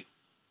defense. Like,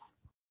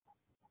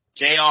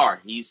 JR,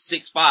 he's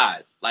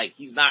 6'5". Like,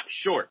 he's not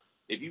short.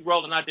 If you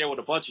rolling out there with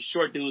a bunch of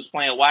short dudes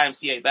playing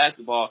YMCA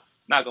basketball,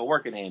 it's not going to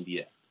work in the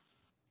NBA.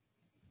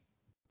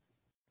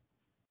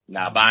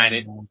 Not buying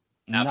it.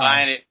 Not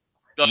buying it.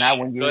 Go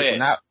ahead.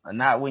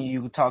 Not when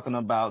you talking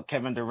about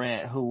Kevin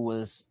Durant,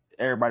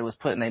 everybody was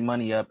putting their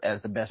money up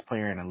as the best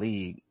player in the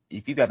league.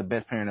 If you got the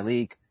best player in the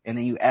league and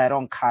then you add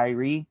on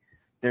Kyrie,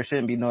 there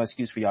shouldn't be no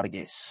excuse for y'all to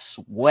get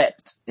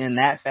swept in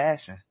that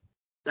fashion.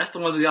 That's the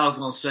one thing I was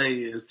going to say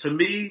is, to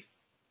me,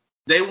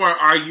 they weren't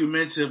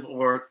argumentative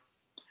or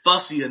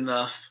fussy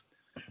enough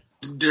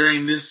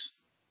during this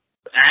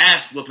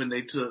ass whooping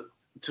they took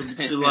to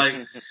show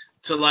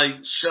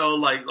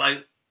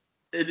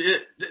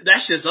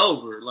that shit's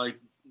over. Like,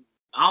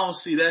 I don't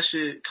see that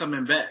shit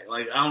coming back.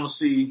 Like, I don't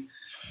see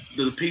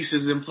the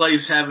pieces in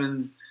place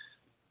having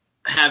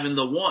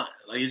the one.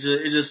 Like,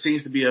 it just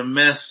seems to be a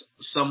mess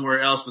somewhere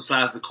else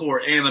besides the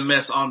court, and a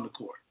mess on the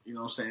court. You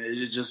know what I'm saying?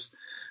 It just,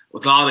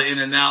 with all the in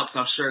and outs,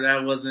 I'm sure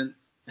that wasn't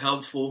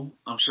helpful.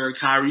 I'm sure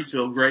Kyrie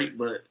feel great,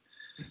 but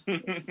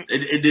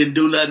it didn't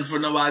do nothing for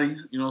nobody.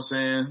 You know what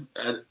I'm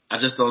saying? I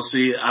just don't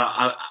see it.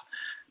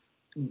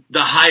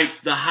 The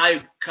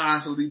hype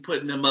constantly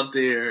putting them up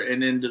there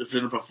and then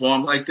to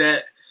perform like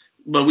that.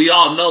 But we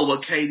all know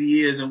what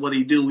KD is and what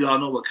he do. We all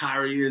know what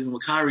Kyrie is and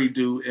what Kyrie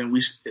do, and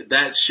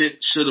that shit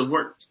should have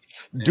worked.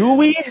 Do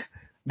we?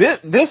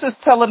 This is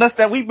telling us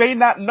that we may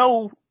not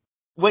know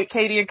what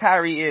KD and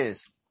Kyrie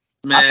is.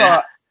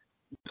 Man,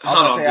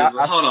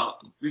 hold on.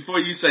 Before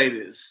you say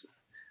this,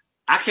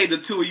 I came to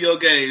 2 of your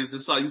games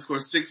and saw you score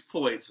 6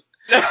 points.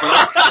 But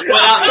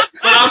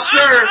I'm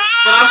sure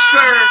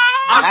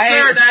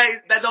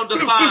that don't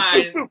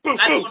define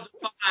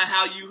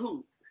how you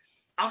hoop.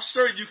 I'm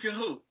sure you can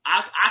hoop.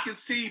 I can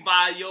see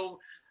by your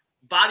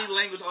body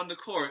language on the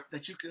court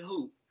that you can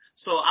hoop.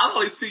 So I've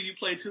only seen you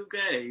play 2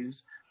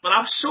 games, but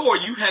I'm sure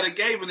you had a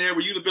game in there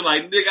where you'd have been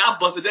like, nigga, I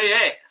busted their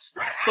ass.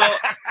 So,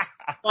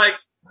 like,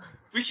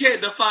 we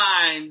can't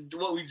define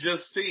what we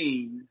just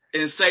seen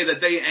and say that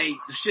they ain't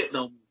the shit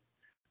no more.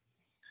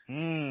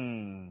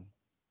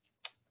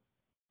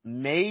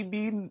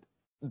 Maybe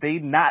they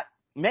not.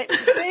 Maybe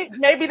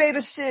they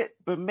the shit,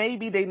 but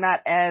maybe they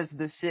not as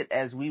the shit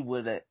as we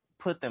would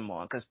put them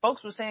on. Because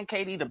folks were saying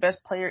KD the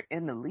best player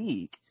in the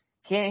league.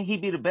 Can he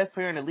be the best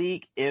player in the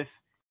league if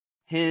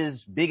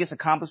his biggest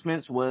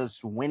accomplishments was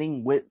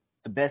winning with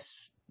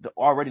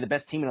already the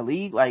best team in the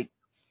league? Like,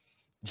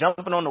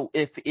 jumping on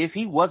if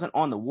he wasn't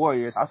on the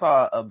Warriors, I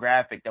saw a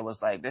graphic that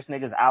was like, this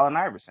nigga's Allen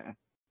Iverson,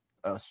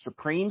 a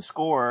supreme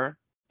scorer,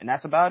 and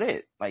that's about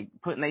it. Like,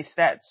 putting their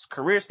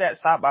career stats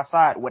side by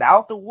side.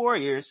 Without the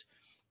Warriors,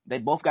 they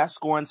both got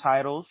scoring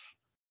titles.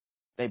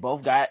 They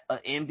both got an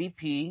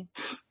MVP,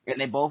 and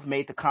they both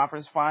made the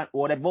conference final,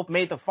 or they both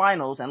made the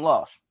finals and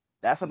lost.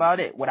 That's about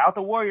it. Without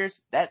the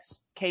Warriors, that's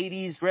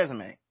KD's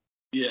resume.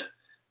 Yeah.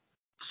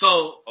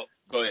 So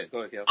go ahead,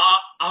 Kel.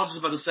 I was just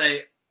about to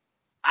say,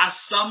 I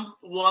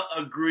somewhat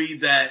agree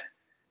that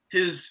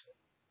his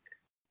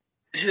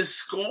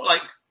score,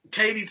 like,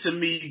 KD to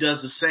me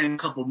does the same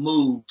couple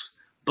moves,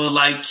 but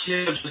like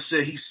Kim just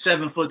said, he's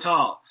 7 foot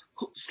tall.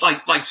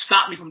 Like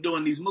stop me from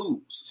doing these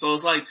moves. So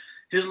it's like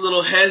his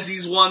little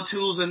hezzies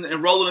 1-2s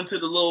and rolling into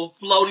the little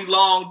floaty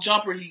long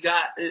jumper he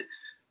got.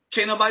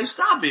 can't nobody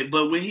stop it.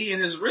 But when he in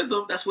his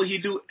rhythm, that's what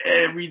he do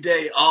every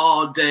day,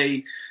 all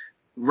day.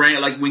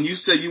 Like when you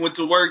said you went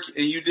to work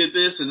and you did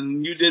this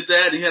and you did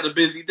that, and he had a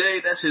busy day.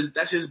 That's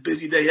his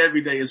busy day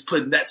every day, is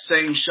putting that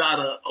same shot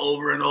up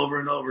over and over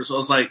and over. So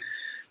it's like,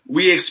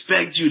 we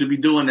expect you to be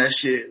doing that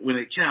shit when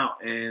it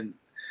count, and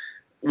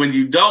when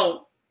you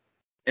don't,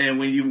 and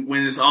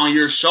when it's on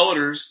your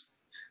shoulders,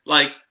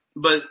 like,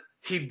 but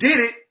he did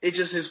it. It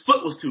just, his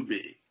foot was too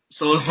big.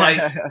 So it's like,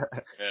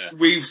 Yeah.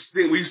 we've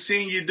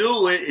seen you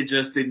do it. It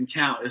just didn't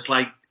count. It's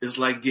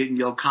like getting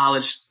your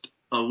college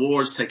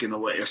awards taken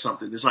away or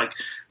something. It's like,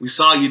 we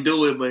saw you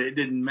do it, but it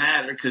didn't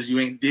matter because you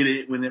ain't did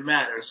it when it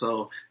mattered.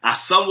 So I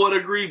somewhat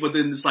agree, but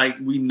then it's like,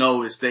 we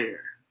know it's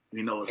there.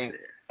 We know it's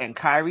there. And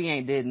Kyrie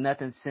ain't did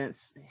nothing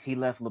since he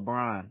left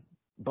LeBron.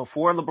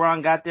 Before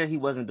LeBron got there, he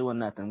wasn't doing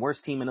nothing.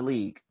 Worst team in the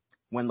league.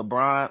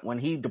 When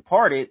he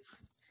departed,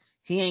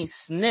 he ain't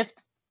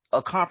sniffed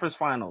a conference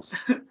finals.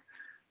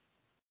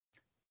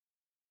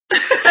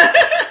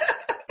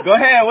 Go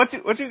ahead.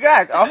 What you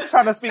got? I'm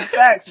trying to speak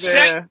facts,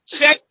 man.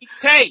 Check the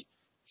tape.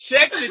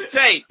 Check the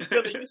tape.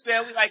 You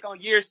said we like on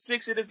year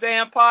 6 of this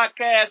damn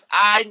podcast.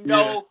 I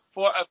know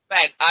for a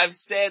fact I've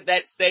said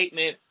that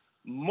statement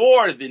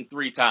more than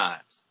 3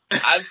 times.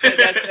 I've said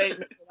that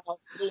statement without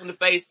blue in the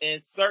face,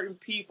 and certain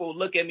people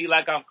look at me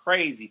like I'm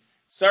crazy.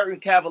 Certain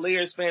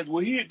Cavaliers fans,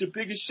 well, he hit the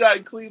biggest shot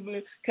in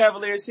Cleveland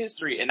Cavaliers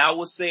history, and I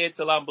will say it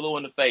till I'm blue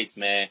in the face,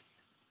 man.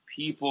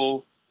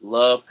 People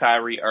love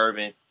Kyrie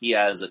Irving. He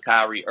has a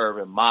Kyrie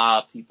Irving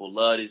mob. People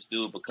love this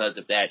dude because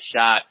of that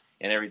shot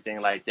and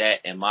everything like that.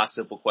 And my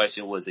simple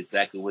question was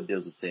exactly what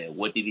Dizzle said.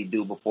 What did he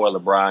do before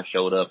LeBron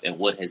showed up, and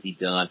what has he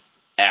done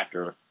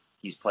after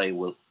he's played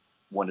with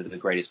one of the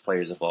greatest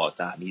players of all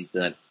time? He's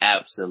done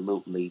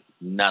absolutely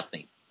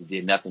nothing. He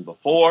did nothing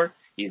before.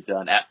 He's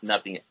done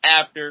nothing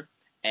after.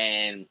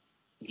 And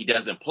he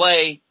doesn't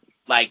play.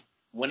 Like,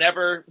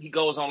 whenever he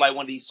goes on like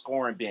one of these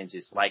scoring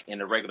benches, like in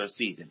the regular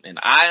season, and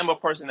I am a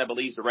person that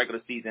believes the regular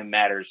season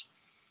matters,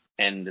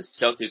 and the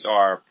Celtics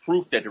are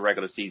proof that the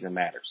regular season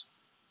matters.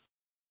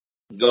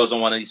 He goes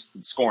on one of these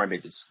scoring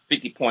benches,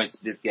 50 points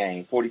this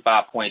game,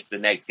 45 points the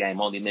next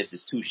game, only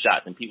misses 2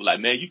 shots, and people are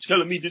like, man, you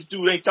telling me this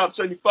dude ain't top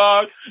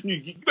 75?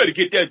 You better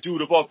get that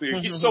dude up off here.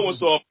 Get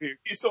so-and-so up here.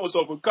 Get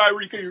so-and-so for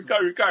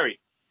Kyrie.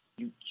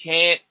 You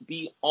can't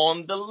be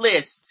on the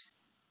list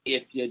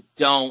if you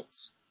don't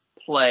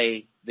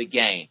play the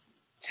game.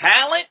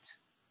 Talent?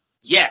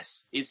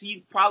 Yes. Is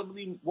he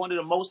probably one of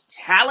the most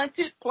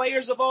talented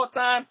players of all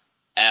time?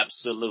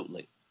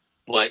 Absolutely.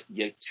 But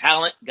your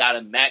talent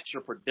gotta match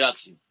your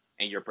production.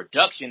 And your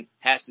production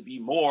has to be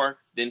more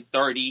than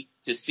 30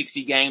 to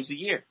 60 games a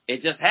year.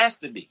 It just has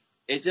to be.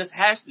 It just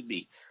has to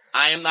be.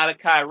 I am not a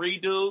Kyrie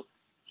dude.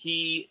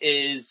 He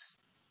is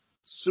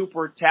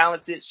super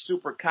talented,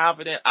 super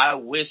confident. I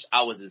wish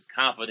I was as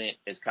confident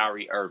as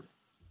Kyrie Irving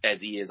as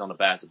he is on the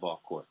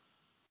basketball court.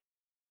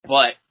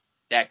 But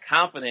that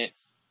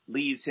confidence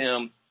leads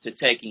him to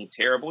taking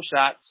terrible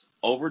shots,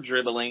 over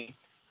dribbling,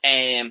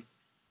 and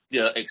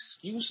the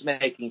excuse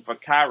making for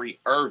Kyrie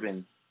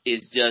Irving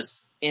is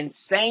just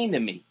insane to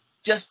me.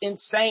 Just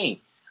insane.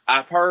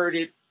 I've heard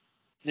it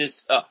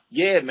just,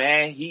 yeah,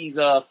 man, he's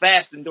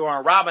fasting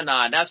during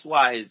Ramadan. That's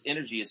why his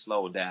energy is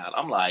slowed down.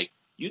 I'm like,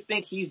 you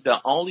think he's the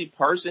only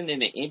person in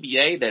the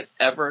NBA that's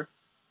ever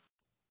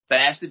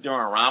fasted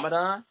during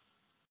Ramadan?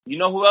 You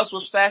know who else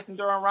was fasting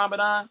during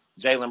Ramadan?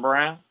 Jaylen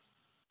Brown.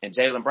 And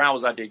Jaylen Brown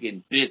was out there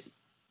getting busy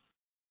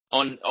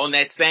on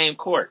that same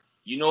court.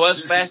 You know who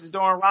else fasted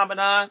during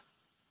Ramadan?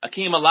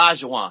 Akeem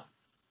Olajuwon,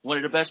 one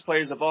of the best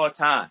players of all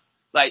time.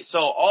 Like, so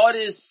all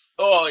this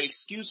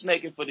excuse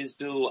making for this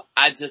dude,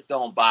 I just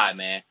don't buy,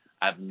 man.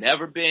 I've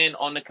never been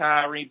on the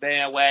Kyrie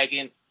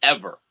bandwagon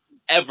ever.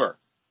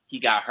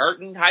 He got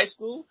hurt in high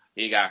school.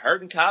 He got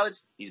hurt in college.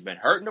 He's been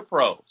hurt in the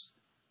pros.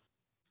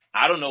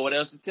 I don't know what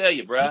else to tell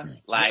you, bruh.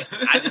 Like,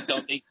 I just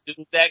don't think the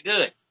dude's that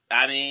good.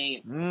 I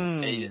mean,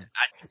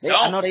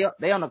 I know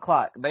they on the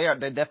clock. They're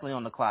definitely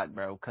on the clock,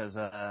 bro. Because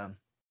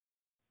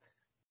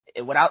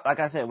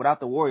without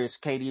the Warriors,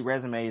 KD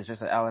resume is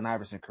just an Allen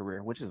Iverson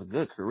career, which is a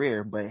good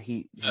career, but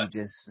he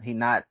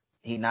not.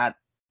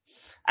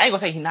 I ain't gonna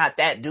say he not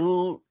that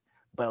dude,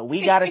 but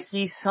we gotta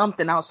see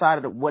something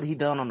outside of what he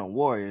done on the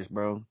Warriors,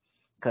 bro.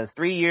 Because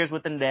 3 years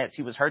with the Nets,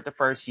 he was hurt the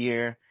first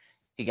year.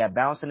 He got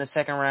bounced in the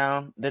second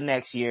round the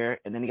next year,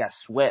 and then he got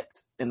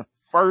swept in the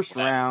first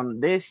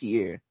round this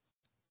year.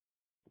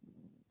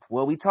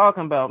 What we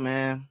talking about,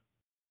 man?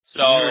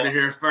 So you heard it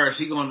here first.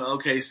 He going to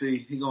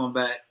OKC. He going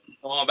back.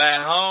 Going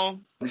back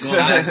home? Going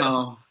back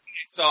home.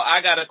 So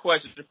I got a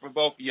question for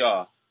both of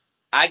y'all.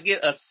 I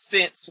get a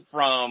sense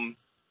from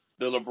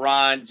the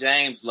LeBron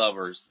James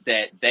lovers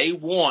that they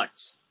want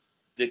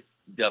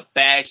the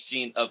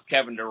bashing of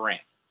Kevin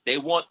Durant. They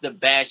want the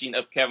bashing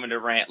of Kevin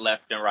Durant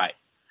left and right.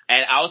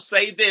 And I'll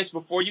say this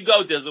before you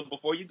go, Dizzle.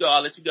 Before you go,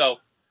 I'll let you go.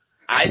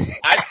 I see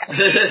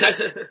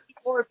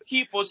more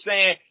people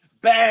saying,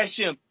 bash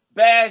him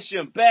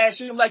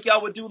like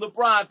y'all would do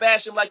LeBron,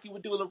 bash him like you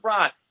would do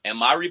LeBron. And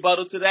my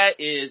rebuttal to that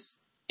is,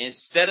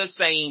 instead of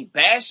saying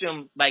bash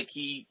him like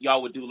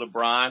y'all would do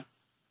LeBron,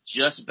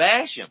 just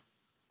bash him.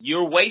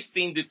 You're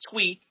wasting the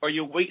tweet or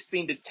you're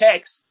wasting the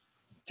text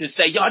to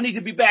say, y'all need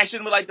to be bashing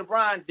him like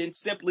LeBron, then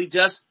simply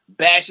just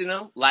bashing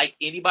him like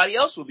anybody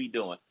else would be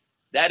doing.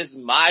 That is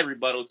my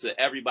rebuttal to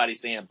everybody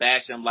saying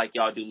bash him like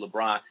y'all do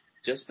LeBron.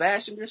 Just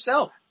bash him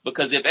yourself.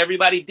 Because if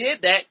everybody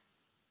did that,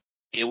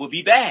 it would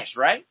be bashed,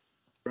 right?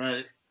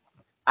 Right.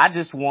 I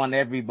just want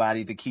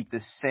everybody to keep the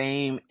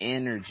same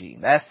energy.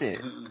 That's it.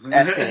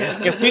 That's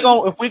it.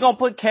 If we gonna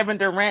put Kevin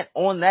Durant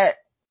on that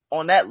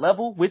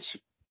level, which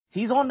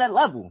he's on that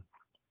level,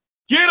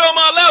 get on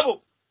my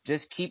level.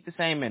 Just keep the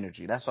same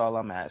energy. That's all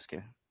I'm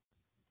asking.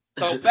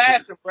 So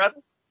bash him,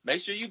 brother.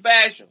 Make sure you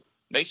bash him.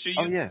 Make sure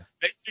you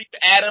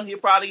add him. He'll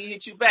probably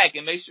hit you back,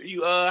 and make sure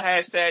you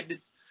hashtag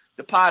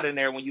the pod in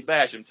there when you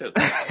bash him too.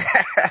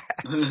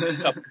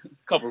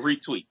 couple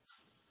retweets.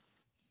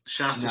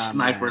 Shouts to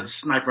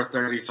Sniper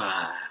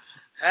 35.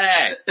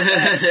 Hey.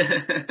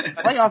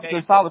 Playoffs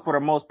been solid for the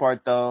most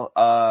part, though.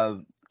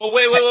 Well,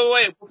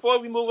 wait.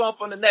 Before we move on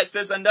from the Nets,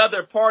 there's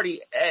another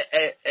party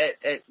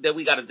that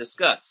we got to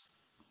discuss.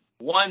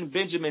 One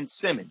Benjamin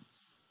Simmons.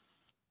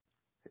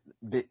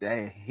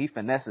 Hey, he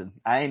finessing.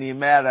 I ain't even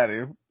mad at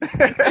him.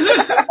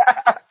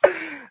 I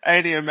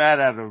ain't even mad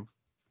at him.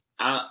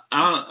 I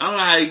don't know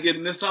how he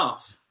getting this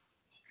off.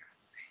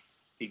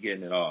 He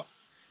getting it off.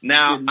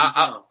 Now,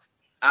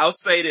 I'll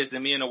say this,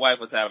 and me and the wife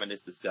was having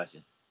this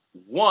discussion.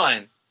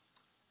 One,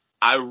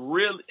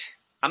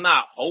 I'm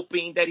not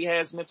hoping that he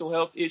has mental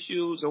health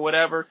issues or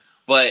whatever,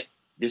 but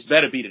this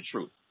better be the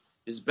truth.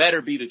 This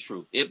better be the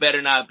truth. It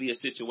better not be a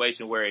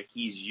situation where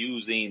he's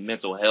using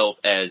mental health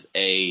as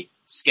a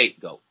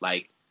scapegoat.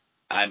 Like,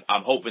 I'm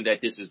hoping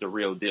that this is the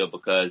real deal,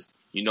 because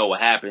you know what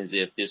happens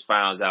if this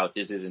finds out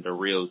this isn't the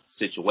real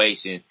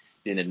situation,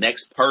 then the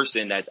next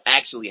person that's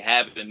actually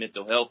having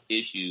mental health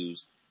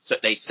issues, so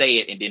they say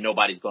it and then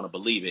nobody's going to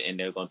believe it, and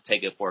they're going to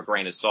take it for a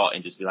grain of salt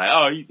and just be like,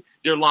 oh,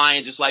 they're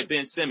lying just like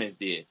Ben Simmons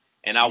did.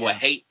 And I would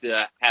hate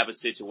to have a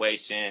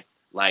situation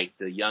like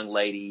the young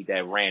lady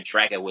that ran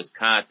track at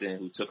Wisconsin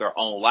who took her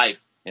own life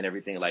and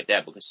everything like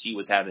that because she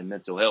was having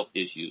mental health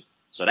issues.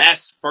 So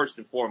that's first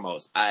and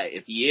foremost.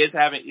 If he is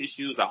having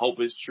issues, I hope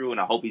it's true and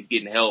I hope he's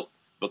getting help,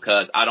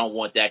 because I don't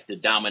want that to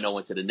domino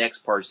into the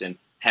next person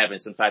having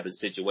some type of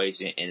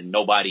situation and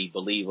nobody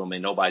believe him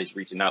and nobody's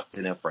reaching out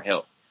to them for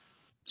help.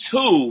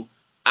 Two,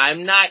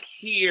 I'm not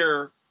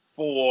here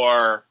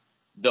for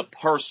the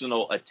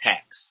personal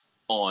attacks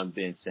on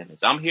Ben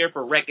Simmons. I'm here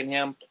for wrecking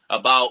him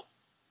about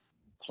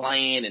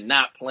playing and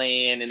not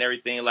playing and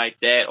everything like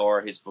that,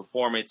 or his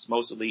performance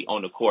mostly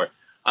on the court.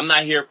 I'm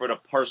not here for the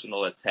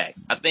personal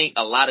attacks. I think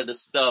a lot of the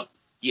stuff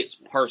gets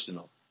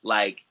personal,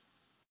 like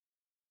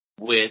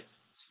with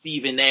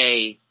Stephen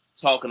A.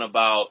 talking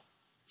about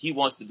he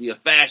wants to be a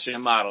fashion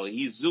model.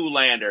 He's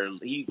Zoolander.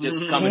 He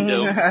just coming to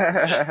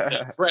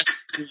the press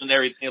and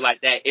everything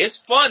like that. It's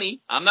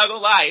funny. I'm not gonna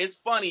lie. It's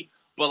funny.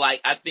 But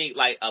like, I think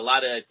like a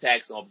lot of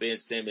attacks on Ben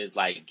Simmons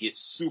like get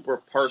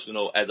super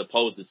personal as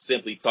opposed to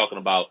simply talking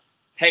about,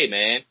 hey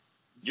man,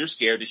 you're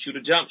scared to shoot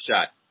a jump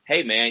shot.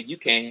 Hey man, you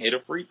can't hit a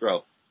free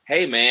throw.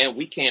 Hey man,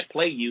 we can't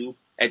play you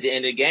at the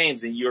end of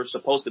games and you're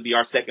supposed to be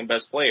our second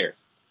best player.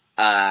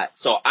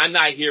 So I'm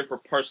not here for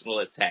personal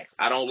attacks.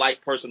 I don't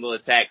like personal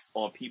attacks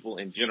on people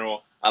in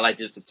general. I like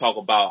just to talk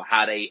about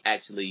how they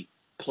actually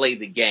play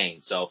the game.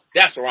 So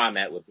that's where I'm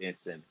at with Ben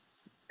Simmons.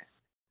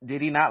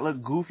 Did he not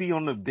look goofy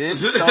on the bench,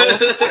 though?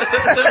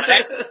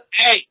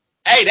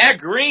 Hey, that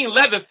green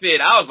leather fit,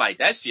 I was like,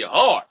 that shit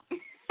hard.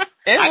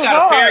 I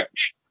got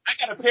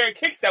a pair of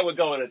kicks that would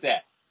go into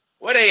that.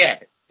 Where they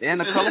at? And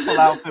the colorful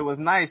outfit was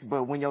nice,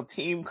 but when your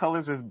team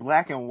colors is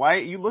black and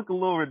white, you look a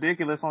little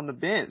ridiculous on the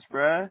bench,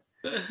 bruh.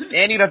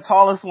 And he the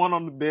tallest one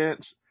on the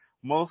bench,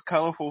 most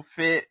colorful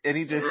fit, and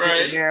he just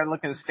sitting there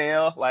looking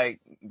stale, like,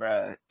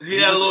 bruh.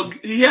 He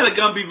had a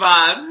Gumby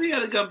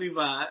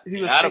vibe.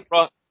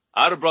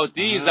 I'd have brought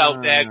these out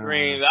with that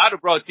green. I'd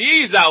have brought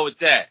these out with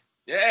that.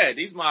 Yeah,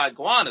 these my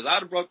iguanas.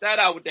 I'd have brought that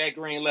out with that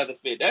green leather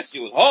fit. That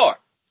shit was hard.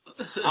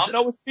 I don't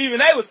know what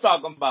Stephen A. was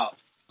talking about.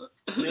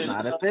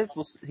 Nah, the fit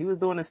he was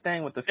doing his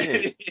thing with the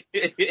fit.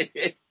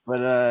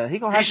 But he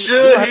gonna have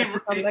to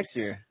come next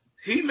year.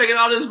 He's making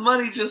all this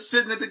money just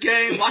sitting at the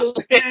game, watching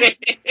the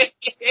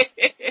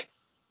game.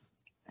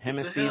 Him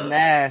and Steve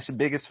Nash, the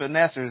biggest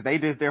finessers, they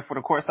just there for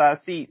the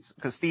courtside seats.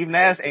 Cause Steve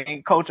Nash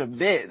ain't coach a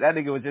bit. That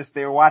nigga was just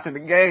there watching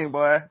the game,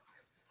 boy.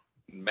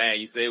 Man,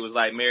 you say it was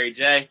like Mary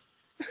J?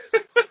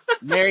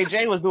 Mary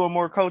J was doing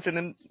more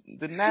coaching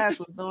than Nash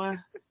was doing.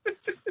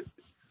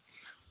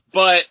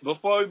 But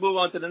before we move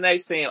on to the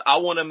next team, I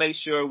want to make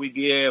sure we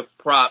give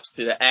props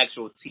to the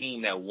actual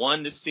team that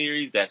won the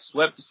series, that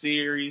swept the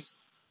series,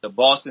 the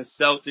Boston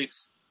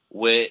Celtics,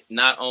 with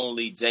not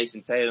only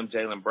Jason Tatum,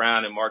 Jaylen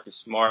Brown, and Marcus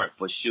Smart,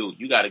 but shoot,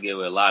 you got to give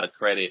a lot of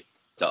credit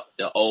to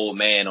the old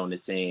man on the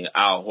team,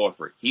 Al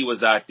Horford. He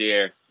was out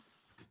there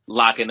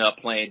locking up,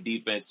 playing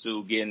defense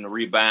too, getting the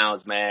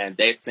rebounds, man.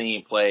 That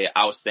team played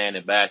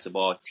outstanding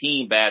basketball,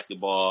 team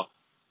basketball,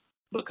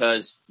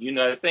 because, you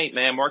know, I think,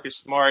 man, Marcus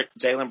Smart,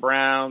 Jaylen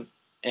Brown,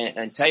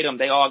 and Tatum,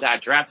 they all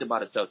got drafted by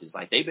the Celtics.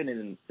 Like, they've been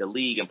in the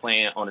league and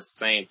playing on the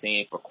same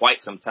team for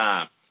quite some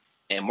time.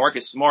 And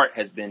Marcus Smart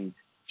has been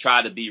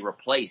tried to be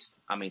replaced.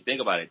 I mean, think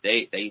about it.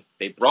 They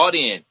brought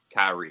in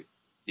Kyrie.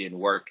 Didn't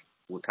work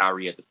with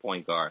Kyrie at the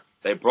point guard.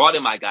 They brought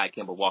in my guy,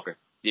 Kemba Walker.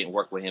 Didn't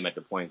work with him at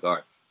the point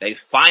guard. They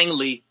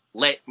finally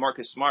let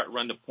Marcus Smart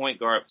run the point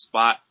guard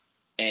spot.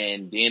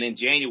 And then in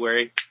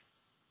January,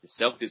 the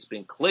Celtics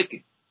been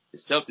clicking. The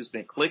Celtics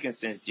been clicking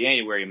since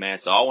January, man.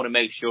 So I want to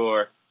make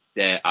sure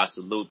that I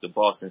salute the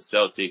Boston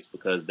Celtics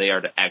because they are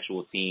the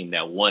actual team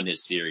that won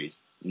this series,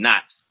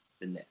 not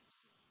the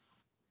Nets.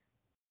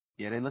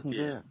 Yeah, they looking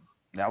good.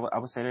 I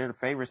would say they're the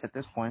favorites at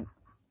this point.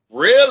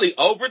 Really?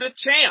 Over the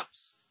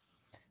champs?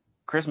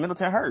 Chris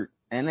Middleton hurt.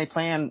 And they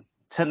playing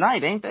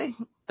tonight, ain't they?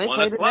 They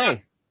play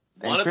today.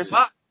 1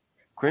 o'clock.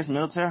 Chris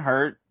Middleton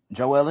hurt.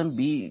 Joel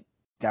Embiid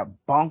got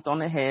bonked on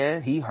the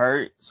head. He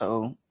hurt.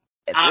 So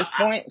at this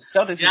point,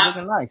 Celtics is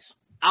looking nice.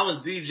 I was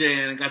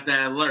DJing and got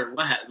that alert.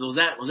 What happened? Was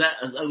that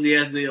as ugly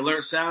as the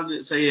alert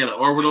sounded? Say he had an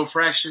orbital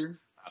fracture?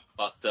 I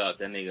fucked up.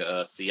 That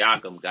nigga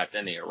Siakam got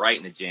that nigga right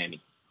in the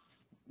jammy.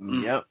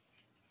 Yep.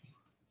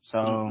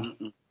 So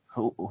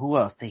who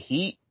else? The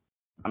Heat.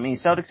 I mean,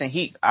 Celtics and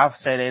Heat, I'd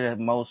say they're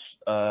the most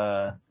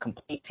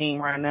complete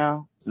team right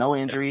now. No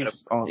injuries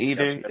on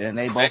either, and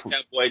they both.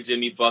 That boy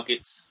Jimmy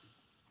Buckets.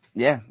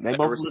 Yeah, they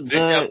both look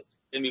good.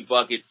 Jimmy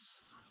Buckets.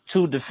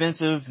 Two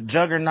defensive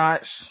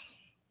juggernauts.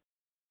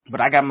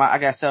 But I got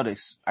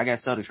Celtics. I got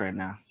Celtics right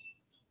now.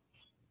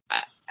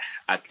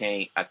 I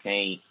can't.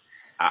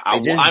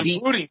 I'm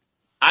rooting.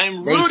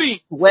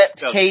 They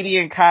swept Katie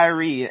and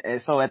Kyrie,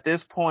 and so at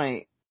this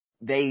point,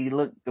 they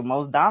look the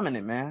most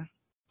dominant, man.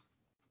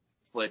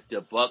 But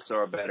the Bucks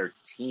are a better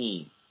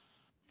team.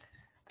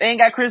 They ain't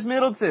got Chris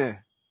Middleton.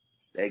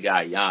 They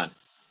got Giannis.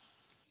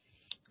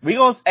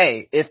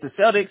 If the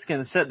Celtics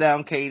can shut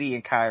down KD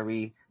and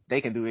Kyrie, they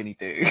can do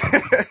anything.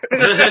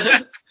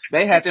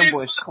 They had them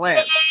boys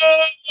clamped.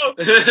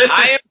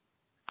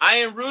 I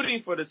am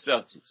rooting for the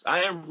Celtics.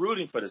 I am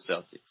rooting for the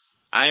Celtics,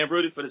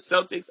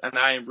 and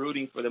I am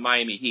rooting for the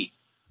Miami Heat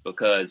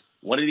because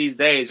one of these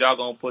days y'all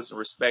gonna put some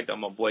respect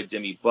on my boy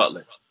Jimmy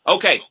Butler.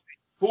 Okay,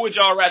 who would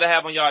y'all rather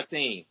have on y'all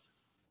team?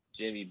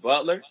 Jimmy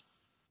Butler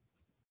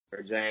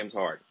or James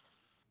Harden?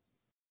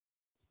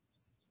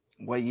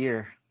 What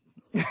year?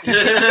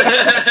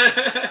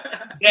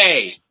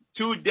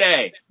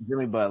 Today.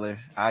 Jimmy Butler.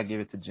 I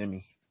give it to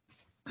Jimmy.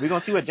 We're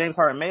gonna see what James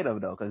Harden made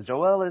of though, because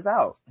Joel is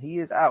out. He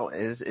is out.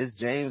 Is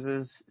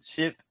James's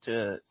ship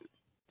to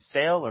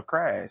sail or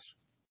crash?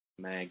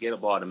 Man, get a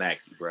ball to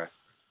Maxey, bro.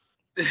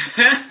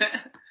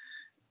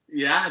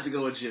 Yeah, I have to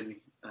go with Jimmy.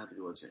 I'm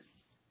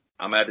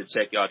gonna have to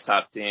check y'all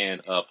top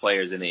 10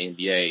 players in the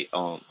NBA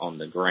on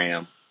the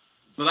gram.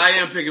 But I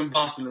am picking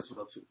Boston as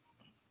well too.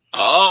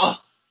 Oh,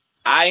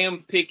 I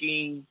am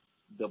picking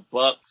the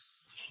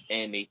Bucks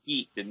and the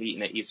Heat to meet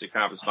in the Eastern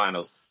Conference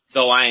Finals.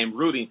 So I am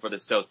rooting for the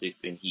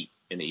Celtics and Heat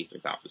in the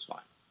Eastern Conference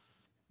Finals.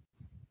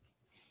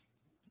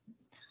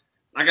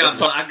 I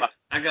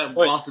got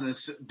Boston in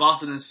 6.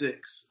 Boston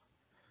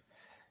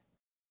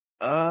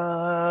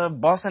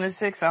in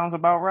 6 sounds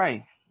about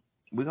right.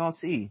 We're gonna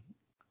see.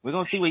 We're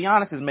gonna see what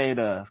Giannis is made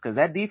of because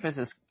that defense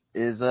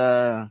is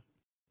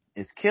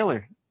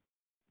killer.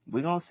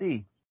 We're gonna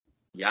see.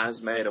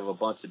 Giannis made of a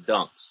bunch of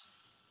dunks.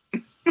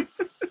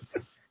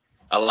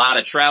 A lot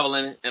of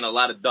traveling and a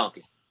lot of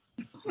dunking.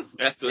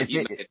 That's what he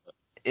made of.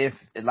 If,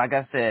 like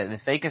I said,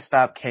 if they can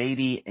stop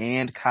KD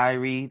and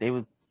Kyrie,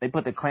 they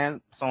put the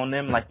clamps on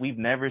them like we've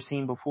never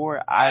seen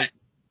before. I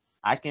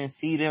can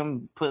see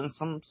them putting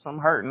some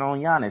hurting on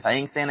Giannis. I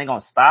ain't saying they're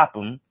gonna stop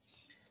him,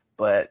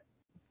 but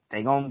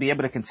they gonna be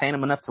able to contain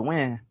him enough to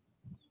win.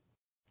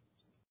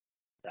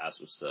 That's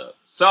what's up.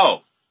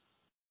 So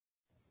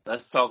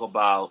let's talk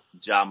about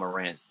Ja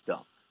Morant's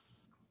dunk.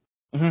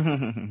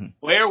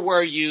 Where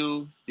were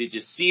you? Did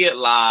you see it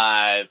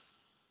live?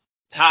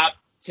 Top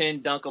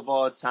 10 dunk of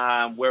all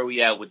time. Where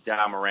we at with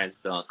Ja Morant's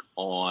dunk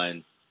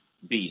on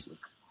Beasley?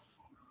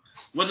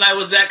 What night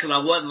was that? Because I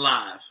wasn't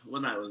live.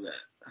 What night was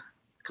that?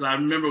 Because I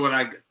remember what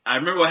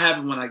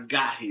happened when I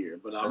got here,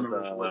 but I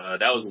remember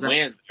that was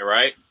Wednesday,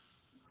 right?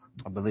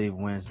 I believe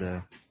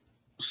Wednesday.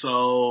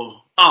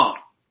 So,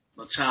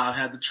 my child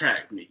had to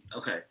track me.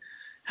 Okay,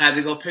 had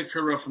to go pick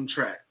her up from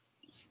track.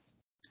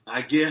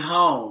 I get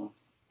home.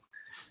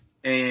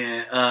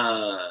 And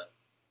I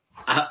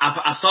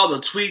saw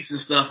the tweets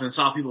and stuff and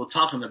saw people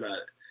talking about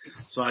it.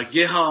 So I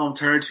get home,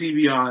 turn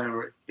TV on,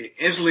 and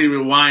instantly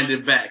rewind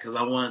it back because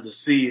I wanted to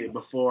see it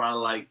before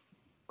I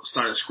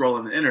started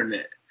scrolling the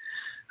internet.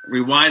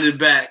 Rewind it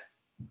back,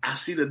 I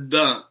see the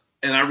dunk,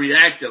 and I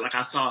reacted like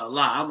I saw it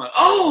live. I'm like,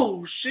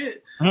 oh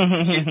shit!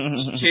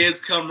 Kids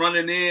come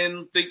running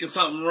in thinking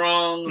something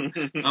wrong.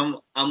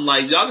 I'm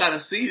like, y'all got to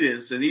see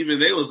this, and even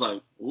they was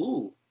like,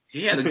 ooh.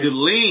 He had a good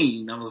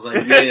lean. I was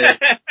like, yeah,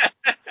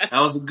 that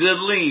was a good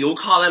lean. We'll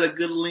call that a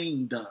good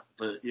lean dunk.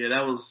 But yeah,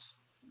 that was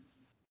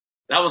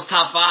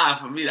top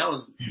 5 for me. That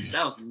was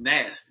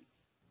nasty.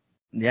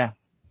 Yeah.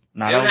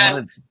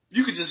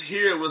 You could just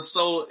hear it was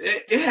so,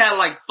 it had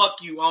like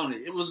fuck you on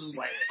it. It was just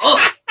like, oh.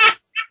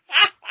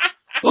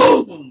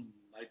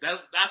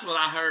 That's what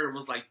I heard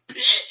was like,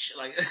 bitch.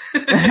 Like,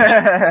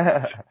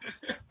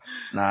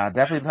 Nah,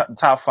 definitely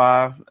top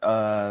 5.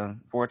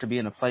 For it to be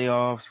in the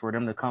playoffs, for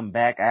them to come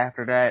back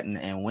after that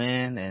and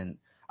win. And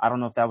I don't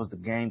know if that was the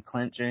game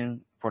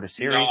clinching for the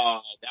series.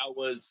 No,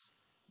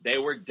 they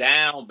were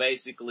down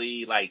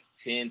basically like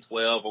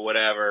 10-12 or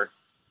whatever,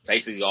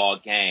 basically all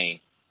game.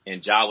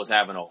 And Ja was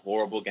having a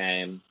horrible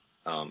game,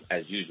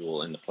 as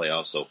usual in the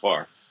playoffs so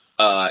far.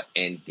 And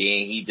then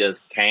he just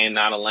came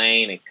down the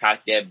lane and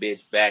cocked that bitch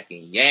back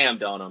and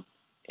yammed on him.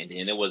 And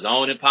then it was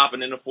on and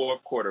popping in the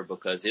fourth quarter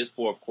because his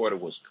fourth quarter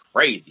was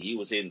crazy. He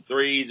was hitting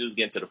threes. He was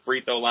getting to the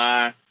free throw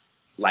line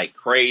like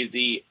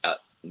crazy.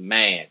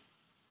 Man,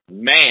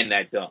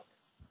 that dunk.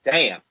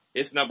 Damn.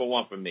 It's number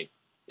 1 for me.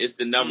 It's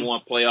the number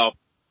 1 playoff,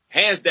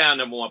 hands down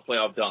number 1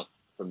 playoff dunk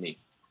for me.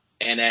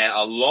 And at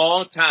a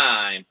long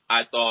time,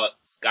 I thought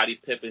Scottie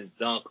Pippen's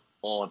dunk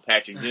on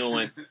Patrick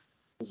Ewing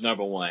was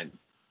number 1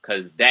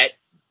 because that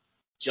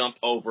jumped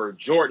over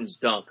Jordan's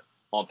dunk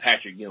on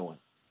Patrick Ewing.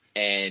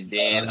 And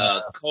then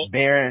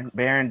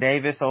Baron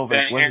Davis over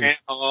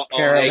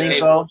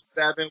Karolinko.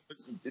 7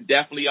 was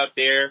definitely up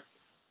there.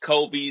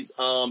 Kobe's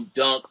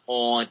dunk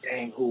on,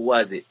 dang, who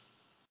was it?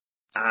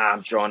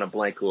 I'm drawing a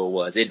blank who it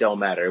was. It don't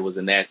matter. It was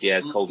a nasty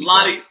ass Kobe.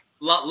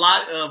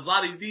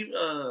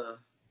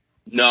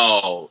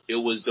 No, it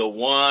was the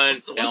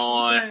one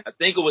on. I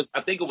think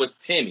it was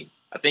Timmy.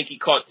 I think he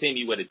caught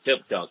Timmy with a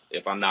tip dunk,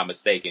 if I'm not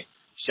mistaken.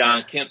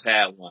 Sean Kemp's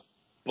had one,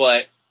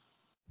 but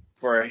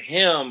for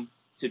him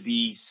to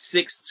be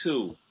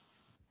 6'2"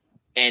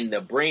 and to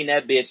bring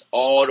that bitch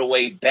all the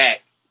way back,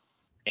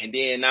 and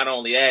then not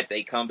only that,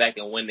 they come back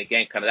and win the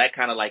game. That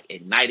kind of like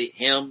ignited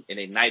him and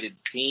ignited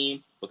the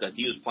team because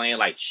he was playing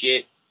like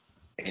shit.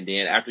 And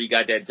then after he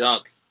got that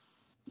dunk,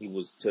 he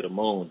was to the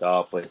moon,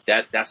 dog. But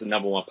that's the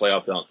number 1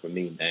 playoff dunk for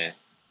me, man.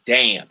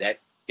 Damn.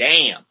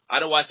 I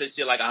done watched that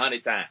shit like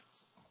 100 times.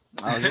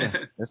 Oh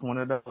yeah, it's one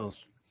of those.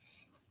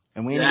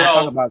 And we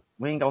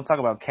ain't gonna talk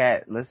about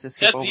Cat. Let's just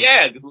skip over.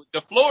 Yeah,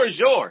 the floor is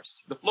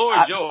yours. The floor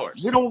is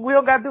yours. We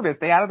don't gotta do this.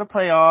 They out of the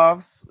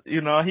playoffs.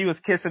 You know, he was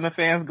kissing the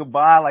fans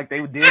goodbye like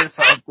they did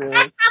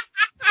something.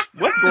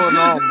 What's going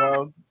on,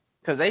 bro?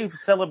 Because they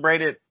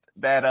celebrated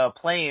that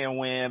play-in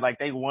win like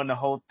they won the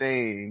whole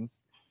thing.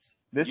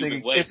 This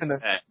nigga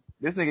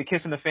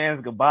kissing the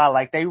fans goodbye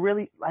like they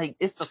really like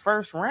it's the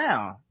first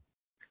round.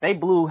 They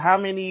blew how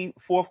many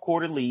fourth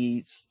quarter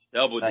leads?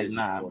 Double digits.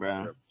 Nah,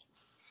 bro.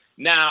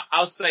 Now,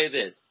 I'll say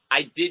this.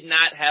 I did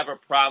not have a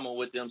problem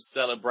with them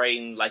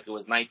celebrating like it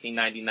was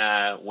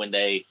 1999 when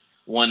they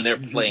won their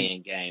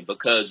play-in game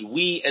because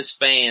we as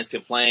fans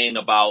complain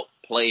about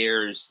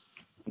players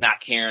not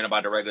caring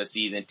about the regular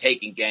season,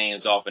 taking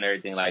games off and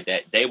everything like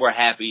that. They were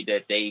happy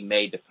that they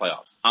made the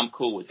playoffs. I'm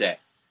cool with that.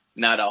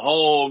 Now,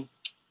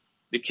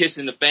 the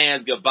kissing the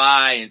fans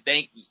goodbye and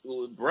thank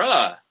you,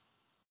 bruh,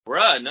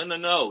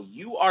 no.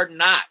 You are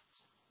not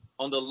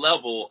on the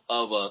level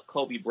of a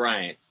Kobe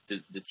Bryant to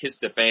kiss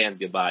the fans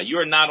goodbye. You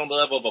are not on the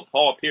level of a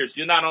Paul Pierce.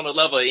 You're not on the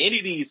level of any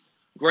of these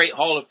great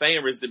Hall of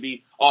Famers to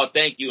be, oh,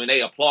 thank you, and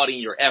they applauding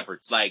your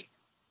efforts. Like,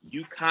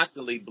 you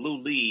constantly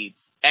blew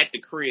leads at the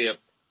crib,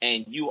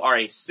 and you are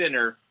a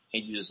center,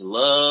 and you just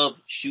love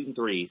shooting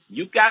threes.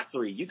 You got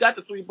 3. You got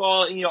the 3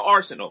 ball in your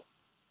arsenal.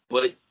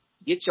 But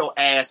get your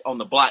ass on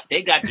the block.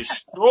 They got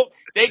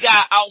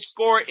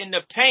outscored in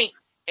the paint,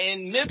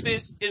 and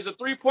Memphis is a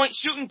 3-point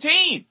shooting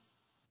team.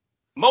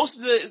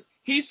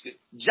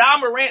 Ja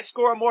Morant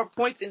scored more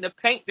points in the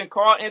paint than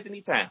Karl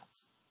Anthony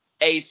Towns.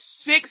 A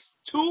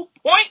 6'2"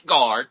 point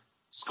guard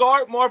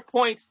scored more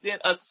points than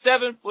a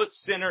 7-foot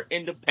center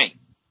in the paint.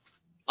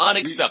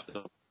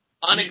 Unacceptable.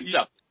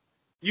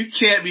 You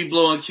can't be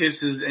blowing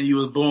kisses and you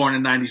was born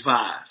in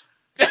 95.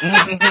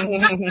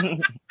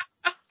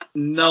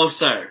 No,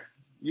 sir.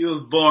 You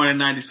was born in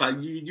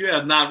 95. You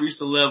have not reached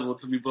the level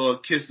to be blowing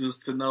kisses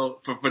for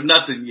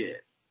nothing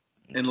yet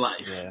in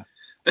life. Yeah.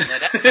 Now,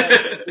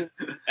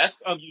 that's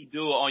something you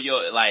do on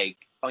your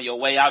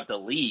way out the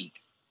league.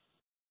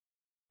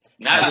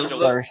 Not the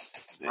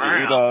first, you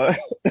know.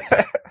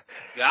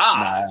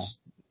 Gosh.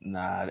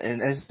 Nah,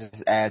 and it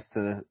just adds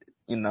to,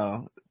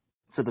 to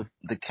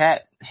the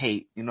Cat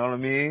hate. You know what I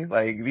mean?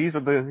 Like he's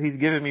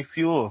giving me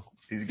fuel.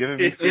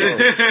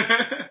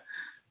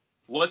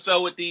 What's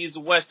up with these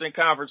Western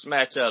Conference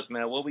matchups,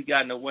 man? What we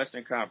got in the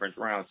Western Conference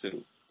round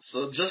 2?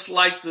 So just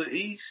like the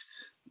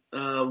East.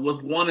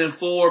 With 1 and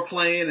 4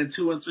 playing and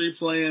 2 and 3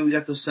 playing, we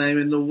got the same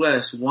in the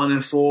West. 1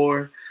 and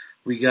 4,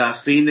 we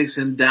got Phoenix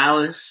and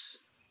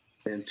Dallas,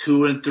 and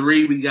 2 and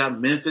 3, we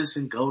got Memphis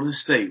and Golden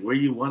State. Where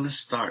you want to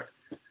start?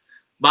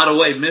 By the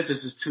way,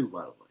 Memphis is 2.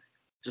 By the way,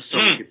 just so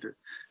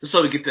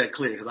we get that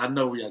clear, because I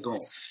know where y'all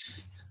going.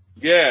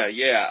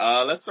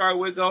 Yeah. Let's start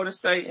with Golden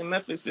State and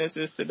Memphis since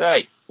it's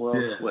today. Well,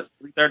 what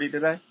 3:30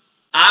 today?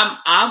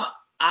 I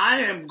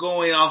am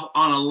going off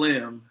on a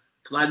limb.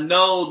 I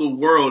know the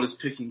world is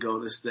picking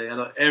Golden State. I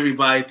know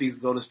everybody thinks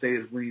Golden State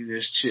is winning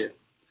this chip.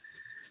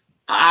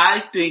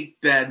 I think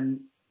that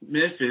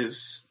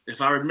Memphis, if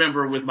I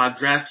remember with my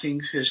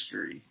DraftKings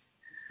history,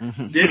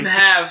 didn't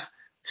have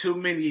too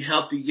many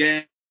healthy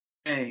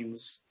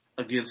games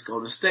against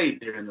Golden State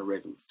during the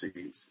regular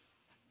season.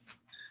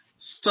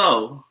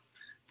 So,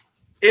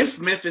 if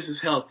Memphis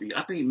is healthy,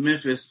 I think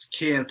Memphis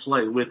can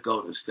play with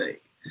Golden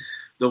State.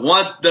 The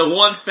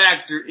one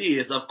factor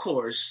is, of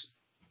course,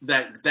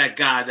 that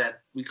guy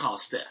that we call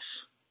Steph.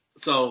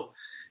 So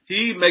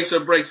he makes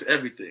or breaks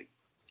everything.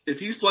 If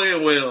he's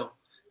playing well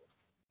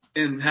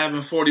and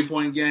having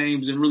 40-point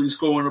games and really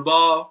scoring the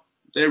ball,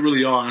 they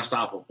really are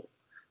unstoppable.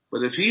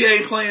 But if he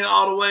ain't playing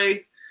all the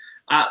way,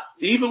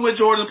 even with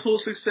Jordan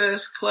Poole's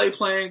success, Klay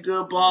playing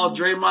good ball,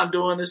 Draymond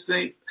doing this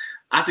thing,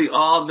 I think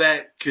all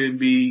that can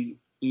be,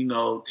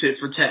 tit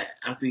for tat.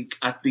 I think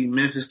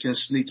Memphis can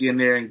sneak in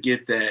there and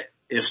get that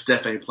if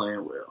Steph ain't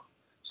playing well.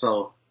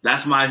 So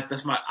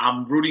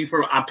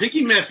I'm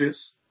picking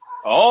Memphis.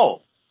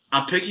 Oh.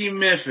 I'm picking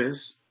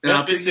Memphis.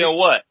 Memphis in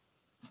what?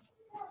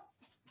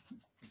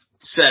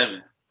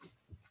 7.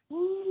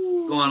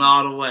 Going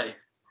all the way.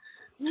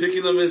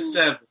 Picking them in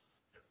 7.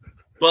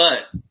 But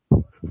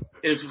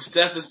if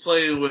Steph is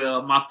playing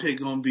well, my pick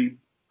gonna be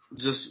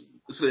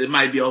it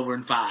might be over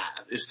in 5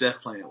 if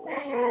Steph playing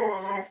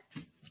well.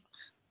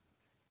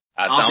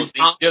 I don't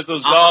think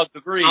Jizzle's dog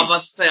agrees. I'm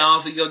about to say, I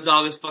don't think your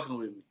dog is fucking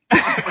with me.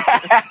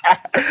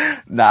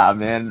 Nah,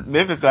 man.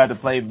 Memphis gonna have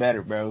to play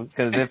better, bro.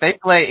 Because if they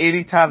play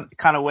any kind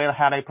of way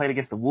how they played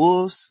against the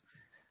Wolves,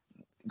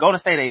 Golden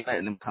State ain't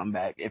letting them come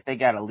back. If they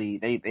got a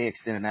lead, they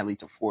extending that lead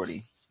to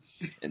 40.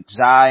 And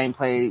Ja ain't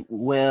played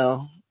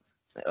well.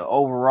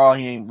 Overall,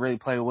 he ain't really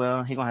played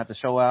well. He gonna have to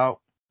show out.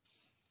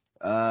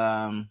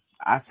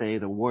 I say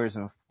the Warriors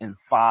in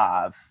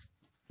 5.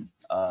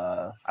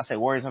 I say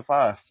Warriors in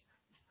 5.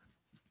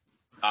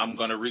 I'm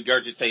gonna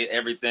regurgitate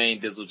everything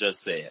Dizzle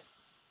just said.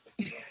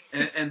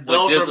 And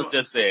what Dizzle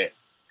just said.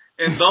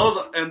 And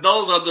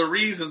those are the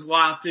reasons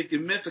why I'm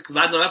picking Memphis, because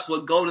I know that's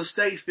what Golden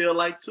State feel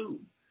like too.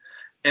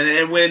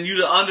 And when you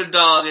the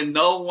underdog and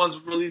no one's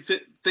really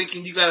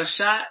thinking you got a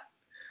shot,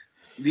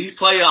 these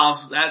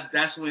playoffs,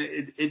 that's when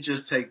it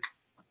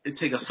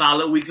take a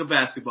solid week of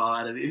basketball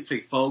out of it. It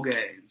take 4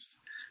 games.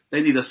 They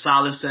need a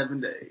solid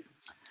 7 days.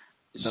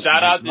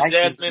 Shout out to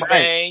Desmond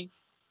Bain.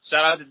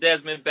 Shout out to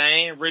Desmond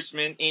Bain,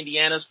 Richmond,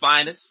 Indiana's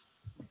finest.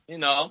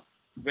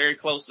 Very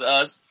close to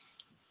us.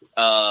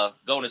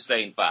 Golden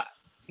State in 5.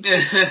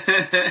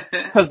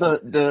 Because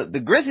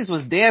the Grizzlies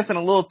was dancing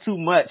a little too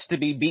much to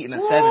be beating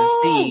a 7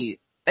 seed.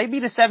 They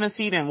beat a 7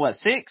 seed in what,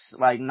 6?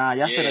 Like, nah,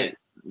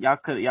 y'all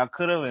could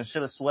have and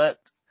should have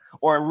swept.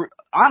 Or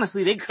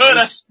honestly, they should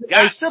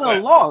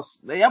have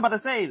lost. I'm about to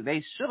say they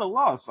should have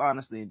lost.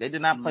 Honestly, they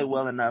did not play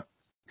well enough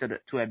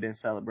to have been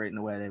celebrating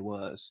the way they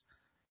was.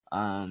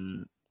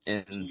 Too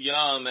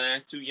young,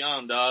 man. Too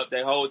young, dog.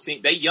 That whole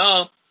team, they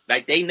young.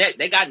 Like they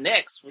got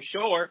next for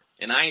sure.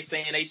 And I ain't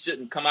saying they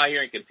shouldn't come out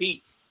here and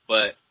compete,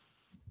 but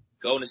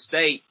Golden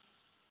State,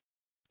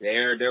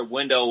 their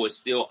window is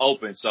still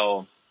open.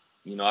 So,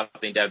 I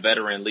think that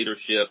veteran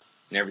leadership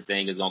and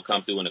everything is gonna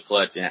come through in the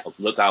clutch. And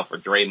look out for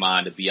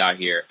Draymond to be out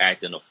here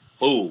acting a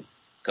fool,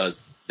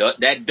 because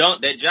that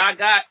dunk that Ja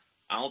got,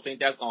 I don't think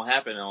that's gonna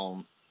happen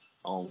on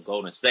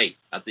Golden State.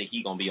 I think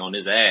he gonna be on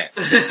his ass.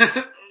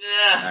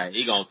 Yeah. Like,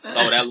 he gonna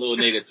throw that little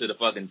nigga to the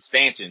fucking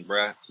stanchion,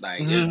 bruh. Like,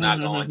 it's not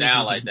going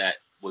down like that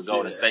with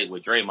Golden State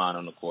with Draymond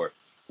on the court.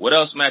 What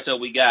else matchup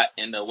we got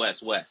in the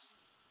West?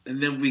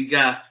 And then we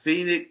got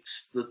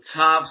Phoenix, the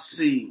top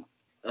seed,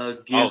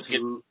 against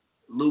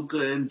Luka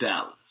and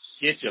Dallas.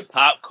 Get your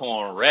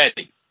popcorn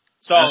ready.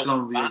 So that's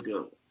gonna be a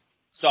good one.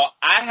 So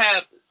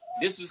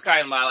this is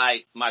kind of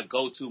my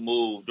go-to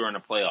move during the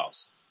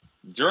playoffs.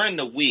 During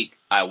the week,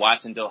 I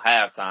watch until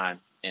halftime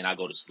and I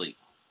go to sleep.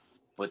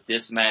 But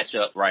this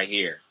matchup right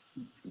here,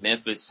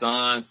 Memphis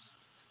Suns,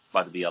 it's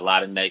about to be a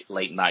lot of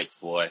late nights,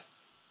 boy.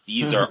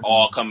 These are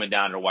all coming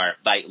down to the wire.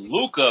 Like,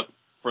 Luka,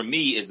 for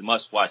me, is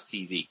must-watch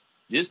TV.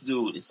 This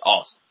dude is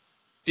awesome.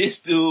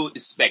 This dude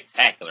is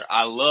spectacular.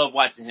 I love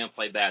watching him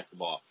play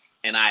basketball.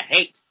 And I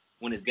hate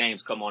when his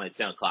games come on at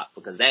 10 o'clock,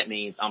 because that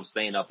means I'm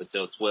staying up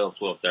until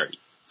 12:30.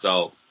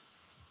 So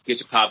get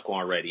your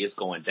popcorn ready. It's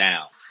going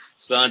down.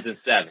 Suns in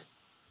 7.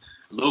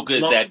 Luka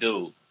is that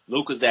dude.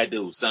 Luka's that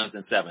dude. Suns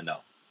in 7, though.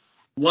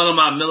 One of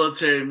my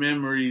military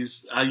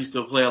memories, I used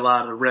to play a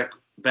lot of rec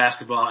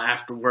basketball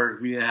after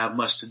work. We didn't have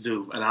much to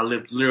do. And I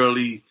lived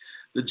literally,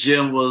 the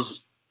gym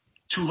was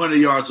 200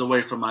 yards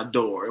away from my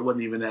door. It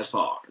wasn't even that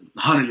far,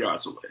 100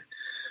 yards away.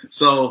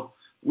 So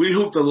we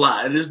hooped a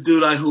lot. And this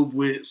dude I hooped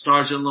with,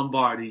 Sergeant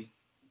Lombardi,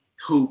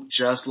 hooped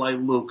just like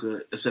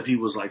Luka, except he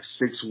was like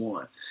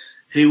 6'1".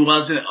 He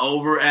wasn't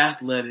over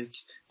athletic.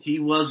 He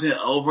wasn't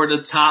over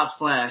the top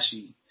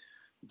flashy,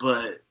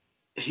 but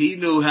he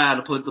knew how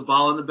to put the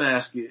ball in the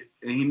basket,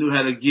 and he knew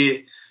how to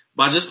get,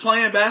 by just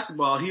playing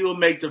basketball, he would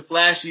make the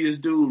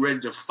flashiest dude ready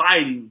to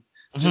fight him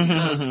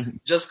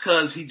just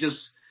cause he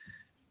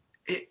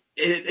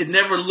it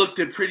never looked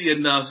it pretty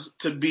enough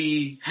to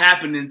be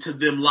happening to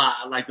them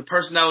live. Like, the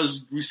person that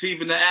was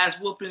receiving the ass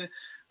whooping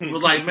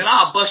was like, man,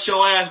 I'll bust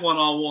your ass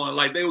one-on-one.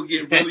 Like, they would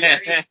get really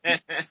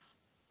angry.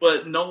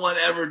 But no one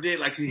ever did.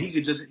 Like,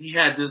 he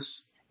had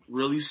this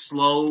really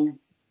slow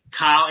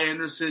Kyle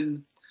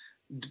Anderson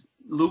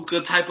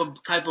Luka type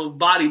of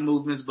body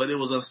movements, but it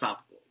was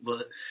unstoppable.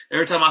 But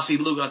every time I see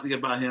Luka, I think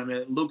about him.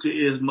 And Luka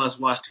is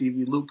must-watch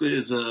TV. Luka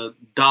is a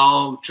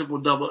dog,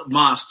 triple-double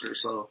monster.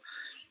 So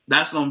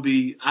that's gonna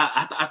be.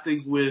 I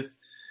think with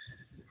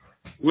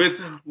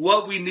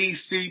what we need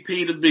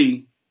CP to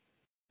be,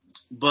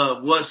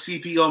 but what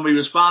CP gonna be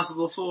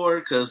responsible for,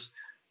 because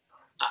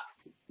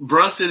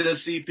Brunson and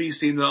CP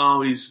seem to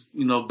always,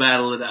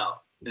 battle it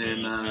out.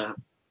 And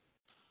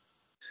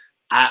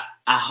I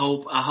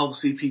hope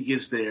CP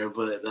gets there,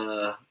 but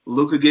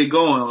Luka get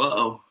going.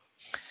 Uh-oh.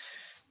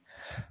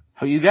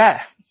 Who you got?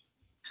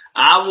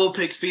 I will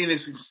pick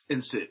Phoenix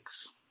in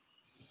 6.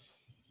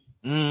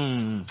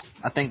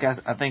 I think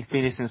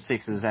Phoenix in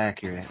 6 is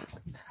accurate.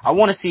 I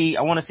want to see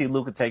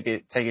Luka take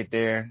it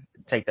there,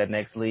 take that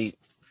next leap.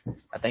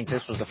 I think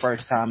this was the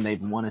first time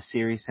they've won a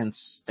series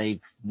since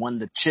they've won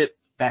the chip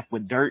back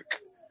with Dirk.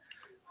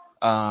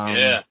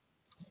 Yeah.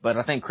 But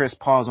I think Chris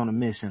Paul's on a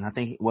mission. I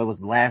think what was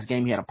the last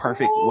game? He had a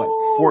perfect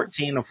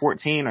 14 or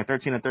 13 or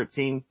 13 or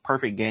 13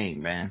 perfect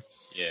game, man.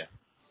 Yeah.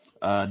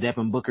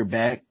 Devin Booker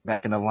back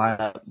in the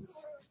lineup.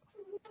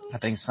 I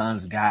think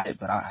Suns got it,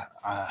 but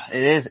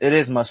it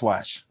is must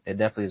watch. It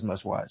definitely is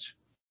must watch.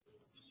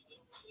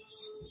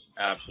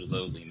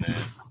 Absolutely,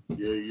 man.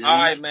 Yeah. All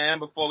right, man.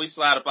 Before we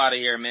slide up out of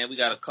here, man, we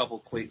got a couple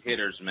quick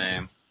hitters,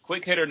 man.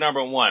 Quick hitter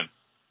number 1.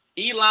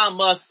 Elon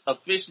Musk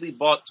officially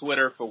bought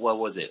Twitter for, what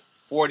was it,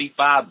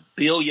 $45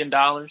 billion?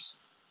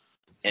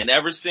 And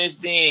ever since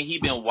then, he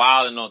been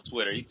wilding on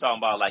Twitter. He talking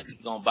about like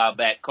he's gonna buy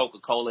back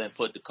Coca-Cola and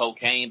put the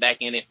cocaine back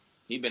in it.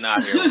 He been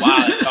out here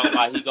wilding, talking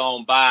about he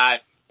gonna buy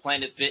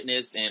Planet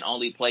Fitness and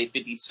only play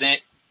 50 Cent.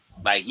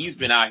 Like, he's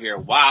been out here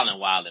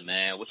wilding,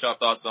 man. What's your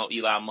thoughts on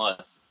Elon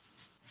Musk?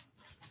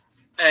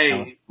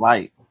 Hey,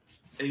 light.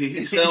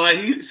 He sound like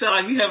he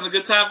having a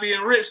good time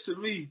being rich to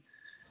me.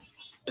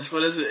 That's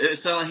what it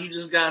sounds like. He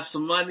just got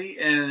some money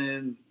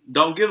and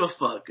don't give a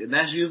fuck, and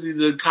that's usually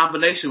the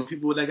combination with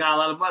people that got a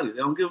lot of money. They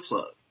don't give a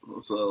fuck.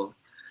 So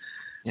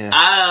yeah,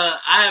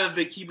 I haven't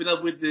been keeping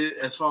up with it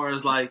as far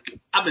as like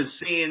I've been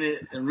seeing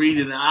it and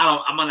reading it.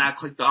 I might not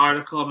click the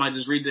article. I might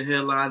just read the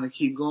headline and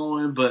keep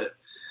going. But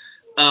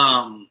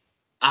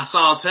I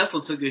saw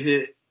Tesla took a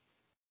hit.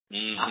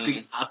 Mm-hmm.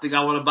 I think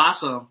I want to buy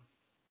some.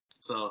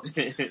 So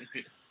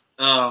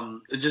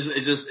it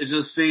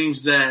just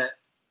seems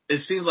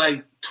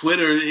like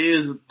Twitter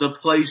is the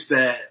place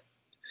that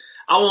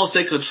I won't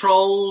say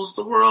controls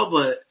the world,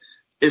 but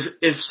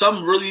if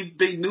some really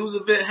big news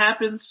event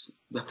happens,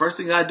 the first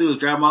thing I do is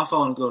grab my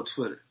phone and go to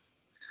Twitter.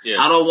 Yeah.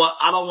 I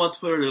don't want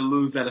Twitter to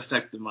lose that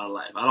effect in my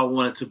life. I don't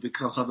want it to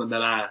become something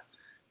that I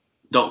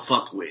don't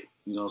fuck with.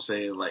 You know what I'm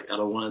saying? Like I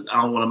don't want to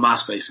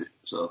MySpace it.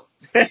 So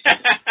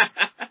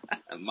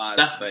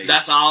MySpace.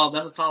 That's all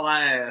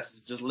I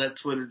ask. Just let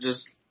Twitter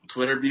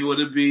be what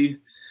it be.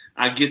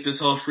 I get this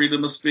whole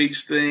freedom of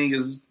speech thing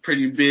is a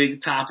pretty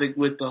big topic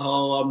with the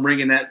whole I'm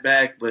bringing that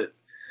back, but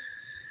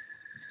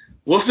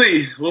we'll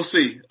see.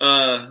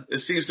 It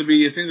seems to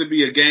be a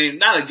game,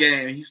 not a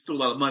game. He's threw a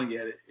lot of money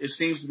at it. It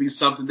seems to be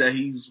something that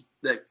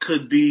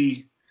could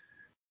be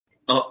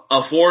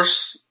a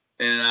force,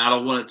 and I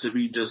don't want it to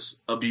be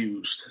just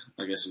abused,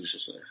 I guess we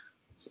should say.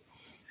 So.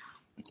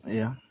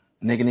 Yeah.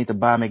 Nigga need to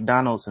buy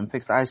McDonald's and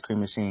fix the ice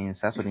cream machines.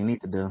 That's what he need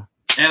to do.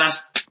 And I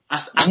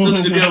still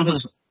need to be able to.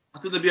 I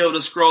still to be able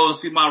to scroll and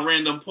see my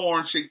random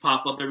porn chick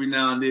pop up every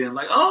now and then.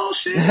 Like, oh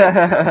shit!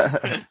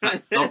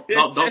 don't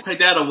take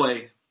that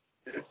away.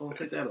 Don't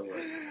take that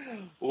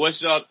away.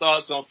 What's your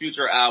thoughts on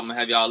Future album?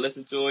 Have y'all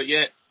listened to it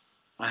yet?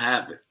 I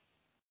haven't.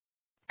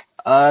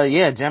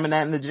 Yeah, jamming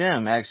that in the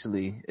gym.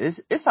 Actually,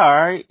 it's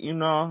alright.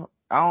 I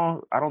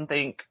don't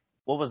think.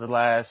 What was the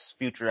last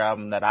Future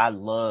album that I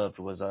loved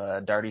was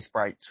Dirty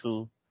Sprite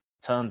 2.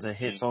 Tons of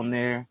hits on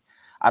there.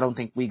 I don't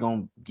think we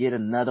gonna get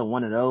another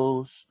one of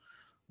those.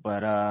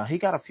 But he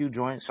got a few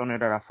joints on there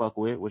that I fuck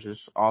with, which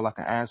is all I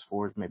can ask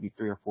for is maybe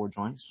 3 or 4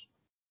 joints.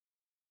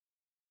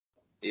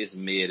 It's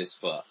mid as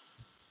fuck.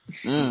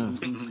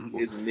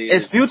 It's mid.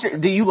 Is Future?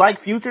 Do you like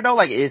Future though?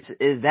 Like, is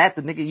that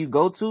the nigga you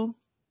go to?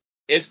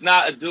 It's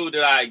not a dude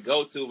that I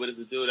go to, but it's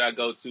a dude I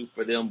go to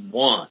for them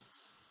once.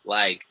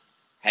 Like,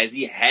 has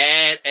he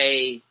had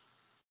a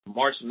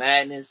March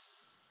Madness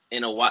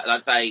in a while?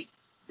 Like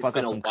it's fuck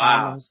been up a some while.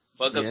 commas.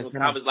 Fuck up some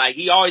commas. Like,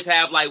 he always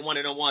have like one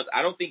of them ones.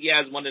 I don't think he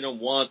has one of them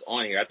ones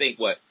on here. I think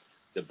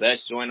the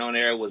best joint on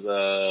there was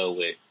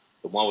with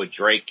the one with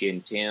Drake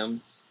and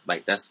Tim's.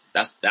 Like that's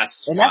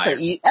and fire.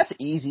 that's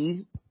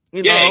easy.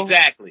 Yeah,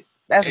 exactly.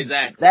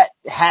 That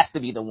has to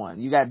be the one.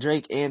 You got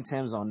Drake and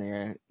Tim's on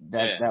there.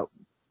 That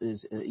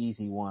is an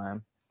easy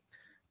one.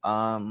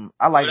 I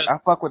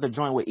fuck with the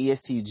joint with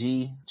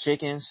ESTG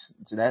Chickens.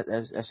 So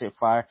that shit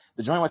fire.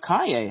 The joint with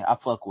Kanye, I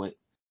fuck with.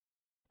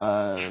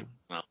 I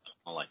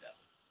don't like that.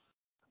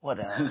 What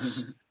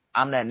else?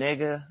 I'm That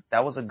Nigga.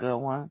 That was a good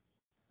one.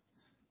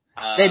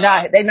 They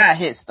not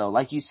hits though.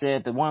 Like you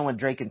said, the one with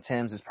Drake and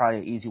Tim's is probably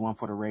an easy one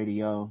for the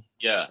radio.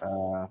 Yeah.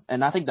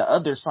 And I think the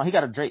other song he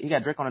got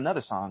Drake on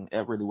another song.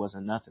 It really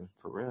wasn't nothing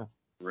for real.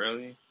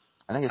 Really?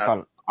 I think it's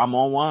called I'm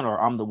on One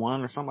or I'm the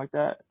One or something like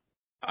that.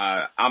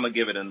 I'm gonna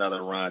give it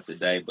another run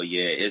today, but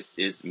yeah,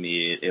 it's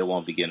mid. It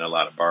won't be getting a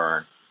lot of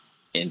burn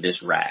in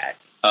this ride.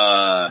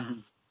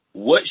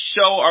 What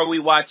show are we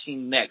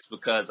watching next?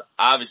 Because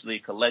obviously,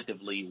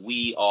 collectively,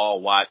 we all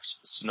watch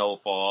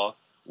Snowfall.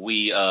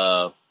 We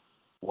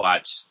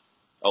watch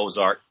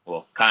Ozark.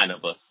 Well, kind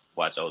of us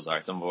watch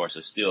Ozark. Some of us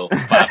are still 5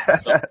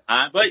 episodes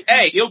behind. But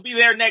hey, he'll be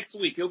there next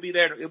week. He'll be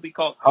there. He'll be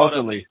caught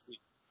up next week.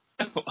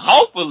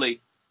 Hopefully.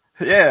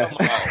 Yeah.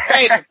 Come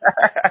on.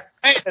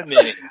 Wait a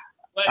minute.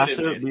 I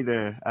should be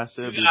there. I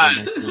should be got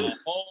there next week.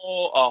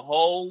 a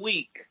whole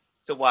week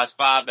to watch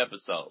 5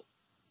 episodes.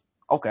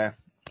 Okay.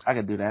 I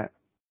can do that.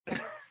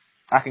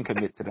 I can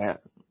commit to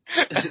that.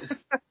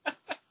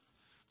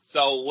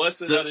 So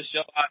what's another show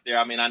out there?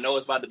 I mean, I know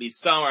it's about to be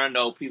summer. I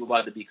know people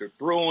about to be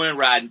brewing,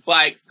 riding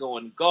bikes,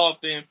 going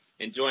golfing,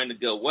 enjoying the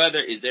good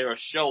weather. Is there a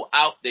show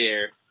out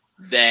there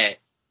that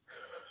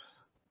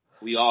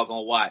we all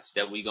gonna watch,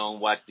 that we gonna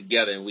watch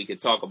together and we can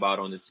talk about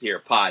on this here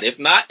pod? If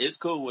not, it's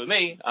cool with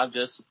me. I'm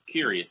just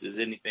curious. Is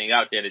anything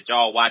out there that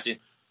y'all watching,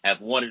 have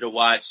wanted to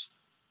watch,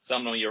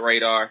 something on your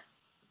radar?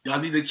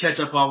 Y'all need to catch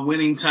up on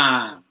Winning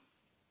Time.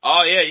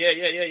 Oh, yeah.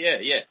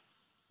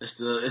 It's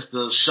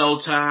the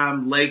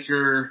Showtime,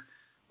 Laker,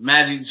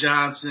 Magic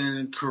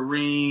Johnson,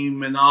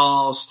 Kareem, and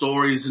all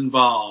stories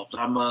involved.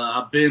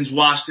 I binge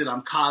watched it.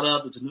 I'm caught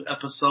up. It's a new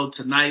episode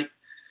tonight.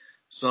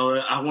 So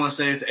I want to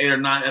say it's 8 or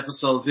 9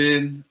 episodes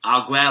in.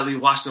 I'll gladly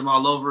watch them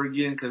all over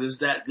again because it's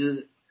that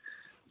good.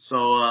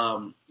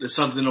 So there's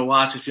something to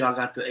watch if y'all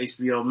got the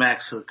HBO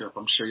Max hookup.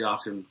 I'm sure y'all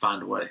can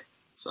find a way.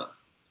 So.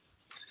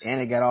 And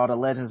it got all the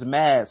legends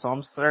mad, so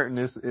I'm certain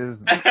it's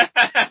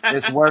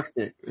worth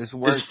it. It's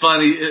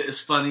funny.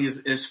 It's funny.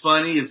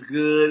 It's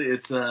good.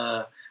 It's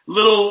a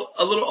little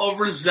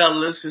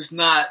overzealous. It's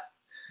not.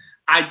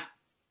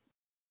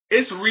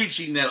 It's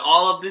reaching that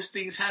all of these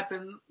things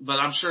happen, but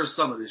I'm sure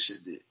some of this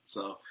shit did.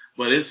 So,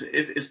 but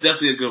it's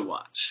definitely a good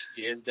watch.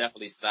 Yeah, it's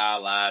definitely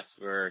stylized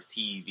for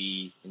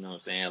TV. You know what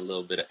I'm saying? A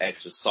little bit of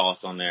extra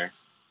sauce on there.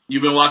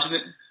 You been watching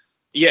it?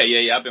 Yeah.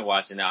 I've been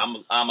watching it. I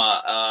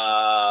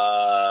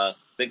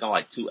think I'm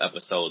like 2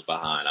 episodes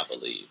behind, I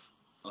believe.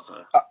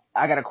 Okay.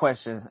 I got a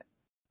question.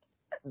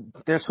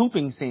 There's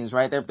hooping scenes,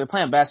 right? They're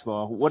playing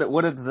basketball. What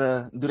is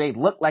do they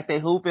look like they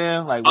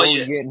hooping? Like, what are we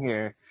getting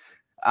here?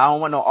 I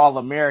don't want no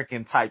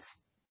All-American type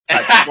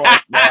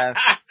sports, man.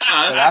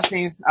 I've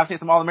seen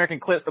some All-American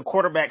clips. The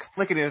quarterback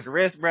flicking his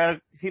wrist, bro.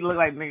 He look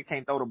like nigga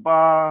can't throw the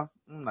ball.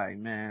 I'm like,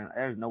 man,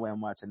 there's no way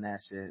I'm watching that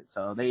shit.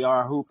 So they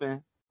are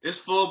hooping. It's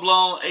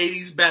full-blown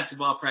 80s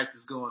basketball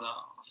practice going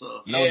on.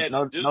 So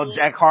no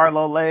Jack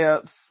Harlow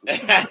layups.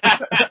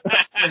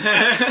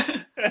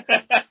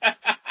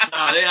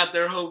 Nah, they out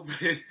there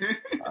hooping.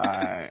 All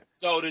right.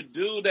 So the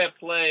dude that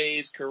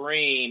plays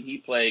Kareem, he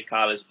played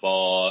college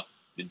ball.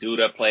 The dude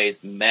that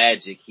plays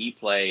Magic, he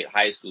played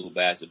high school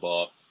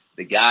basketball.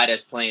 The guy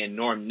that's playing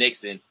Norm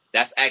Nixon,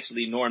 that's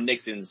actually Norm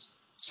Nixon's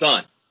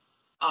son.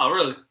 Oh,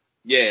 really?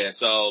 Yeah,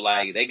 so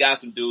like they got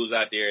some dudes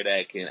out there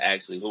that can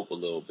actually hoop a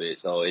little bit,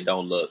 so it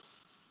don't look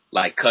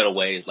like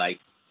cutaways, like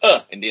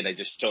and then they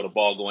just show the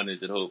ball going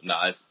into the hoop. No,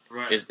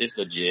 it's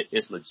legit.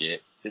 It's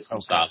legit. There's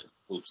some solid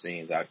hoop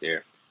scenes out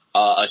there.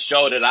 A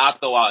show that I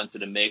throw out into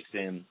the mix,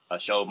 and a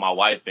show my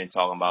wife been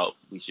talking about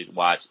we should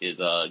watch, is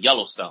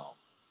Yellowstone.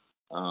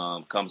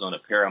 Comes on the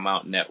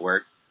Paramount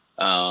Network.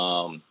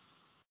 I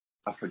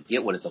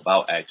forget what it's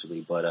about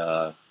actually,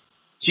 but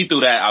she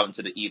threw that out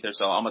into the ether,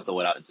 so I'm gonna throw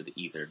it out into the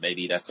ether.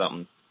 Maybe that's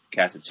something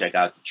cats to check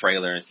out the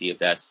trailer and see if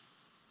that's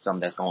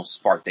something that's gonna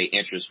spark their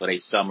interest for their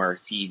summer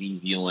TV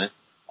viewing.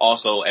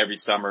 Also, every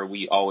summer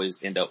we always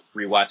end up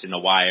rewatching The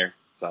Wire,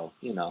 so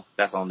you know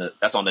that's on the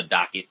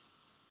docket.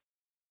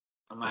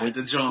 I might have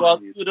to join Walk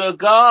you. to the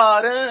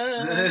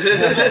garden.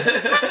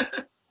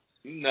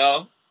 You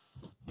know.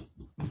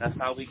 That's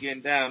how we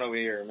getting down over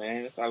here,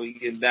 man. That's how we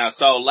getting down.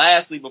 So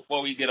lastly,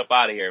 before we get up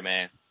out of here,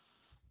 man,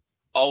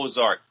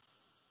 Ozark,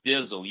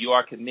 Dizzle, you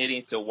are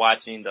committing to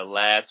watching the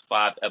last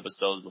 5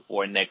 episodes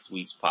before next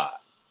week's pod.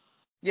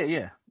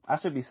 Yeah. I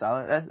should be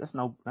solid. That's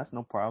no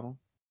problem.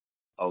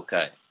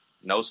 Okay.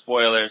 No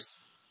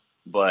spoilers,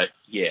 but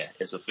yeah,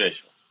 it's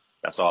official.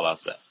 That's all I'll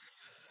say.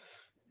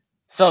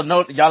 So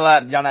no,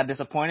 y'all not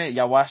disappointed?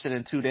 Y'all watched it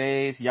in 2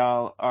 days.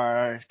 Y'all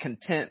are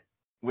content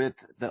with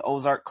the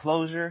Ozark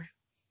closure?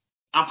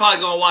 I'm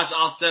probably gonna watch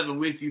all 7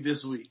 with you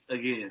this week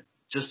again,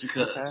 just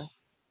because.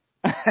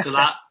 Okay.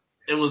 Cause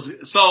it was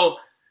so.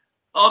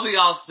 All thing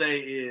I'll say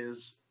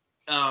is,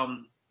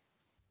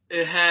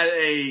 it had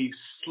a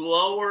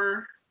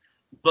slower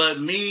but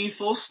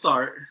meaningful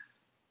start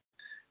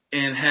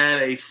and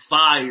had a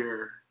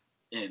fire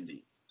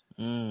ending.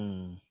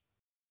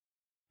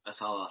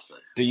 That's all I'll say.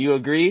 Do you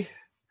agree?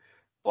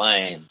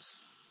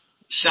 Flames.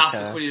 Shouts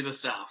to Queen of the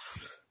South.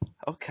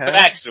 Okay.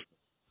 Factual.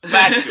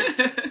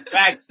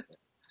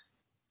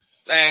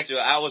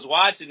 I was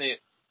watching it,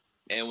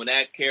 and when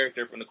that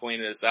character from the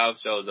Queen of the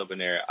South shows up in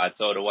there, I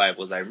told the wife,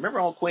 was like,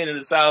 remember on Queen of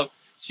the South,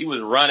 she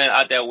was running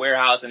out that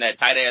warehouse in that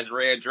tight-ass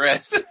red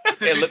dress.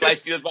 It looked like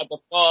she was about to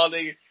fall,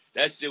 nigga.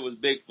 That shit was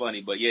big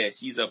funny. But, yeah,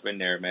 she's up in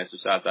there, man, so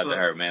shouts out to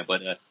her, man.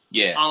 But,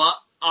 yeah.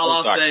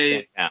 all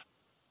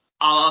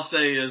I'll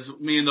say is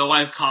me and the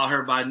wife call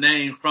her by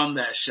name from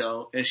that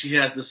show, and she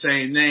has the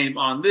same name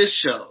on this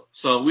show.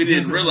 So we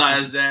didn't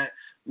realize that.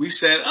 We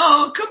said,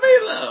 "Oh,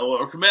 Camila,"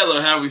 or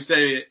Camilla, how we say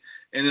it.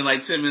 And then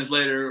like 10 minutes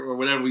later or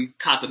whatever, we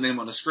caught the name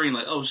on the screen.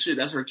 Like, oh shit,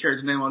 that's her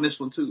character name on this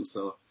one too.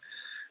 So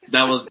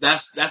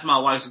that's my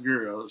wife's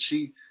girl.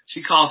 She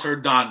calls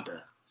her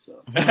Donda.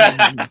 So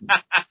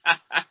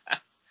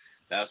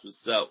that's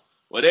what's up.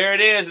 Well, there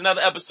it is.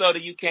 Another episode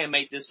of You Can't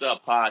Make This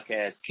Up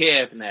podcast.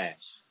 Kev Nash.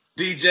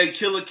 DJ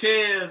Killer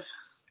Kev.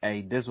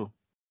 Hey, Dizzle.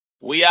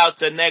 We out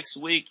to next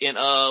week, and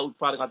we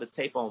probably got the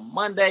tape on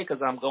Monday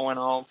because I'm going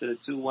home to the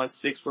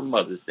 216 for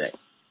Mother's Day.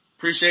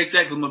 Appreciate that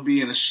because I'm going to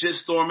be in a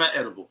shitstorm at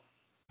Edible.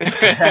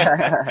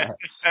 That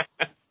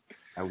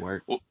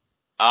worked. All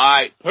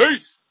right.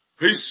 Peace.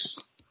 Peace.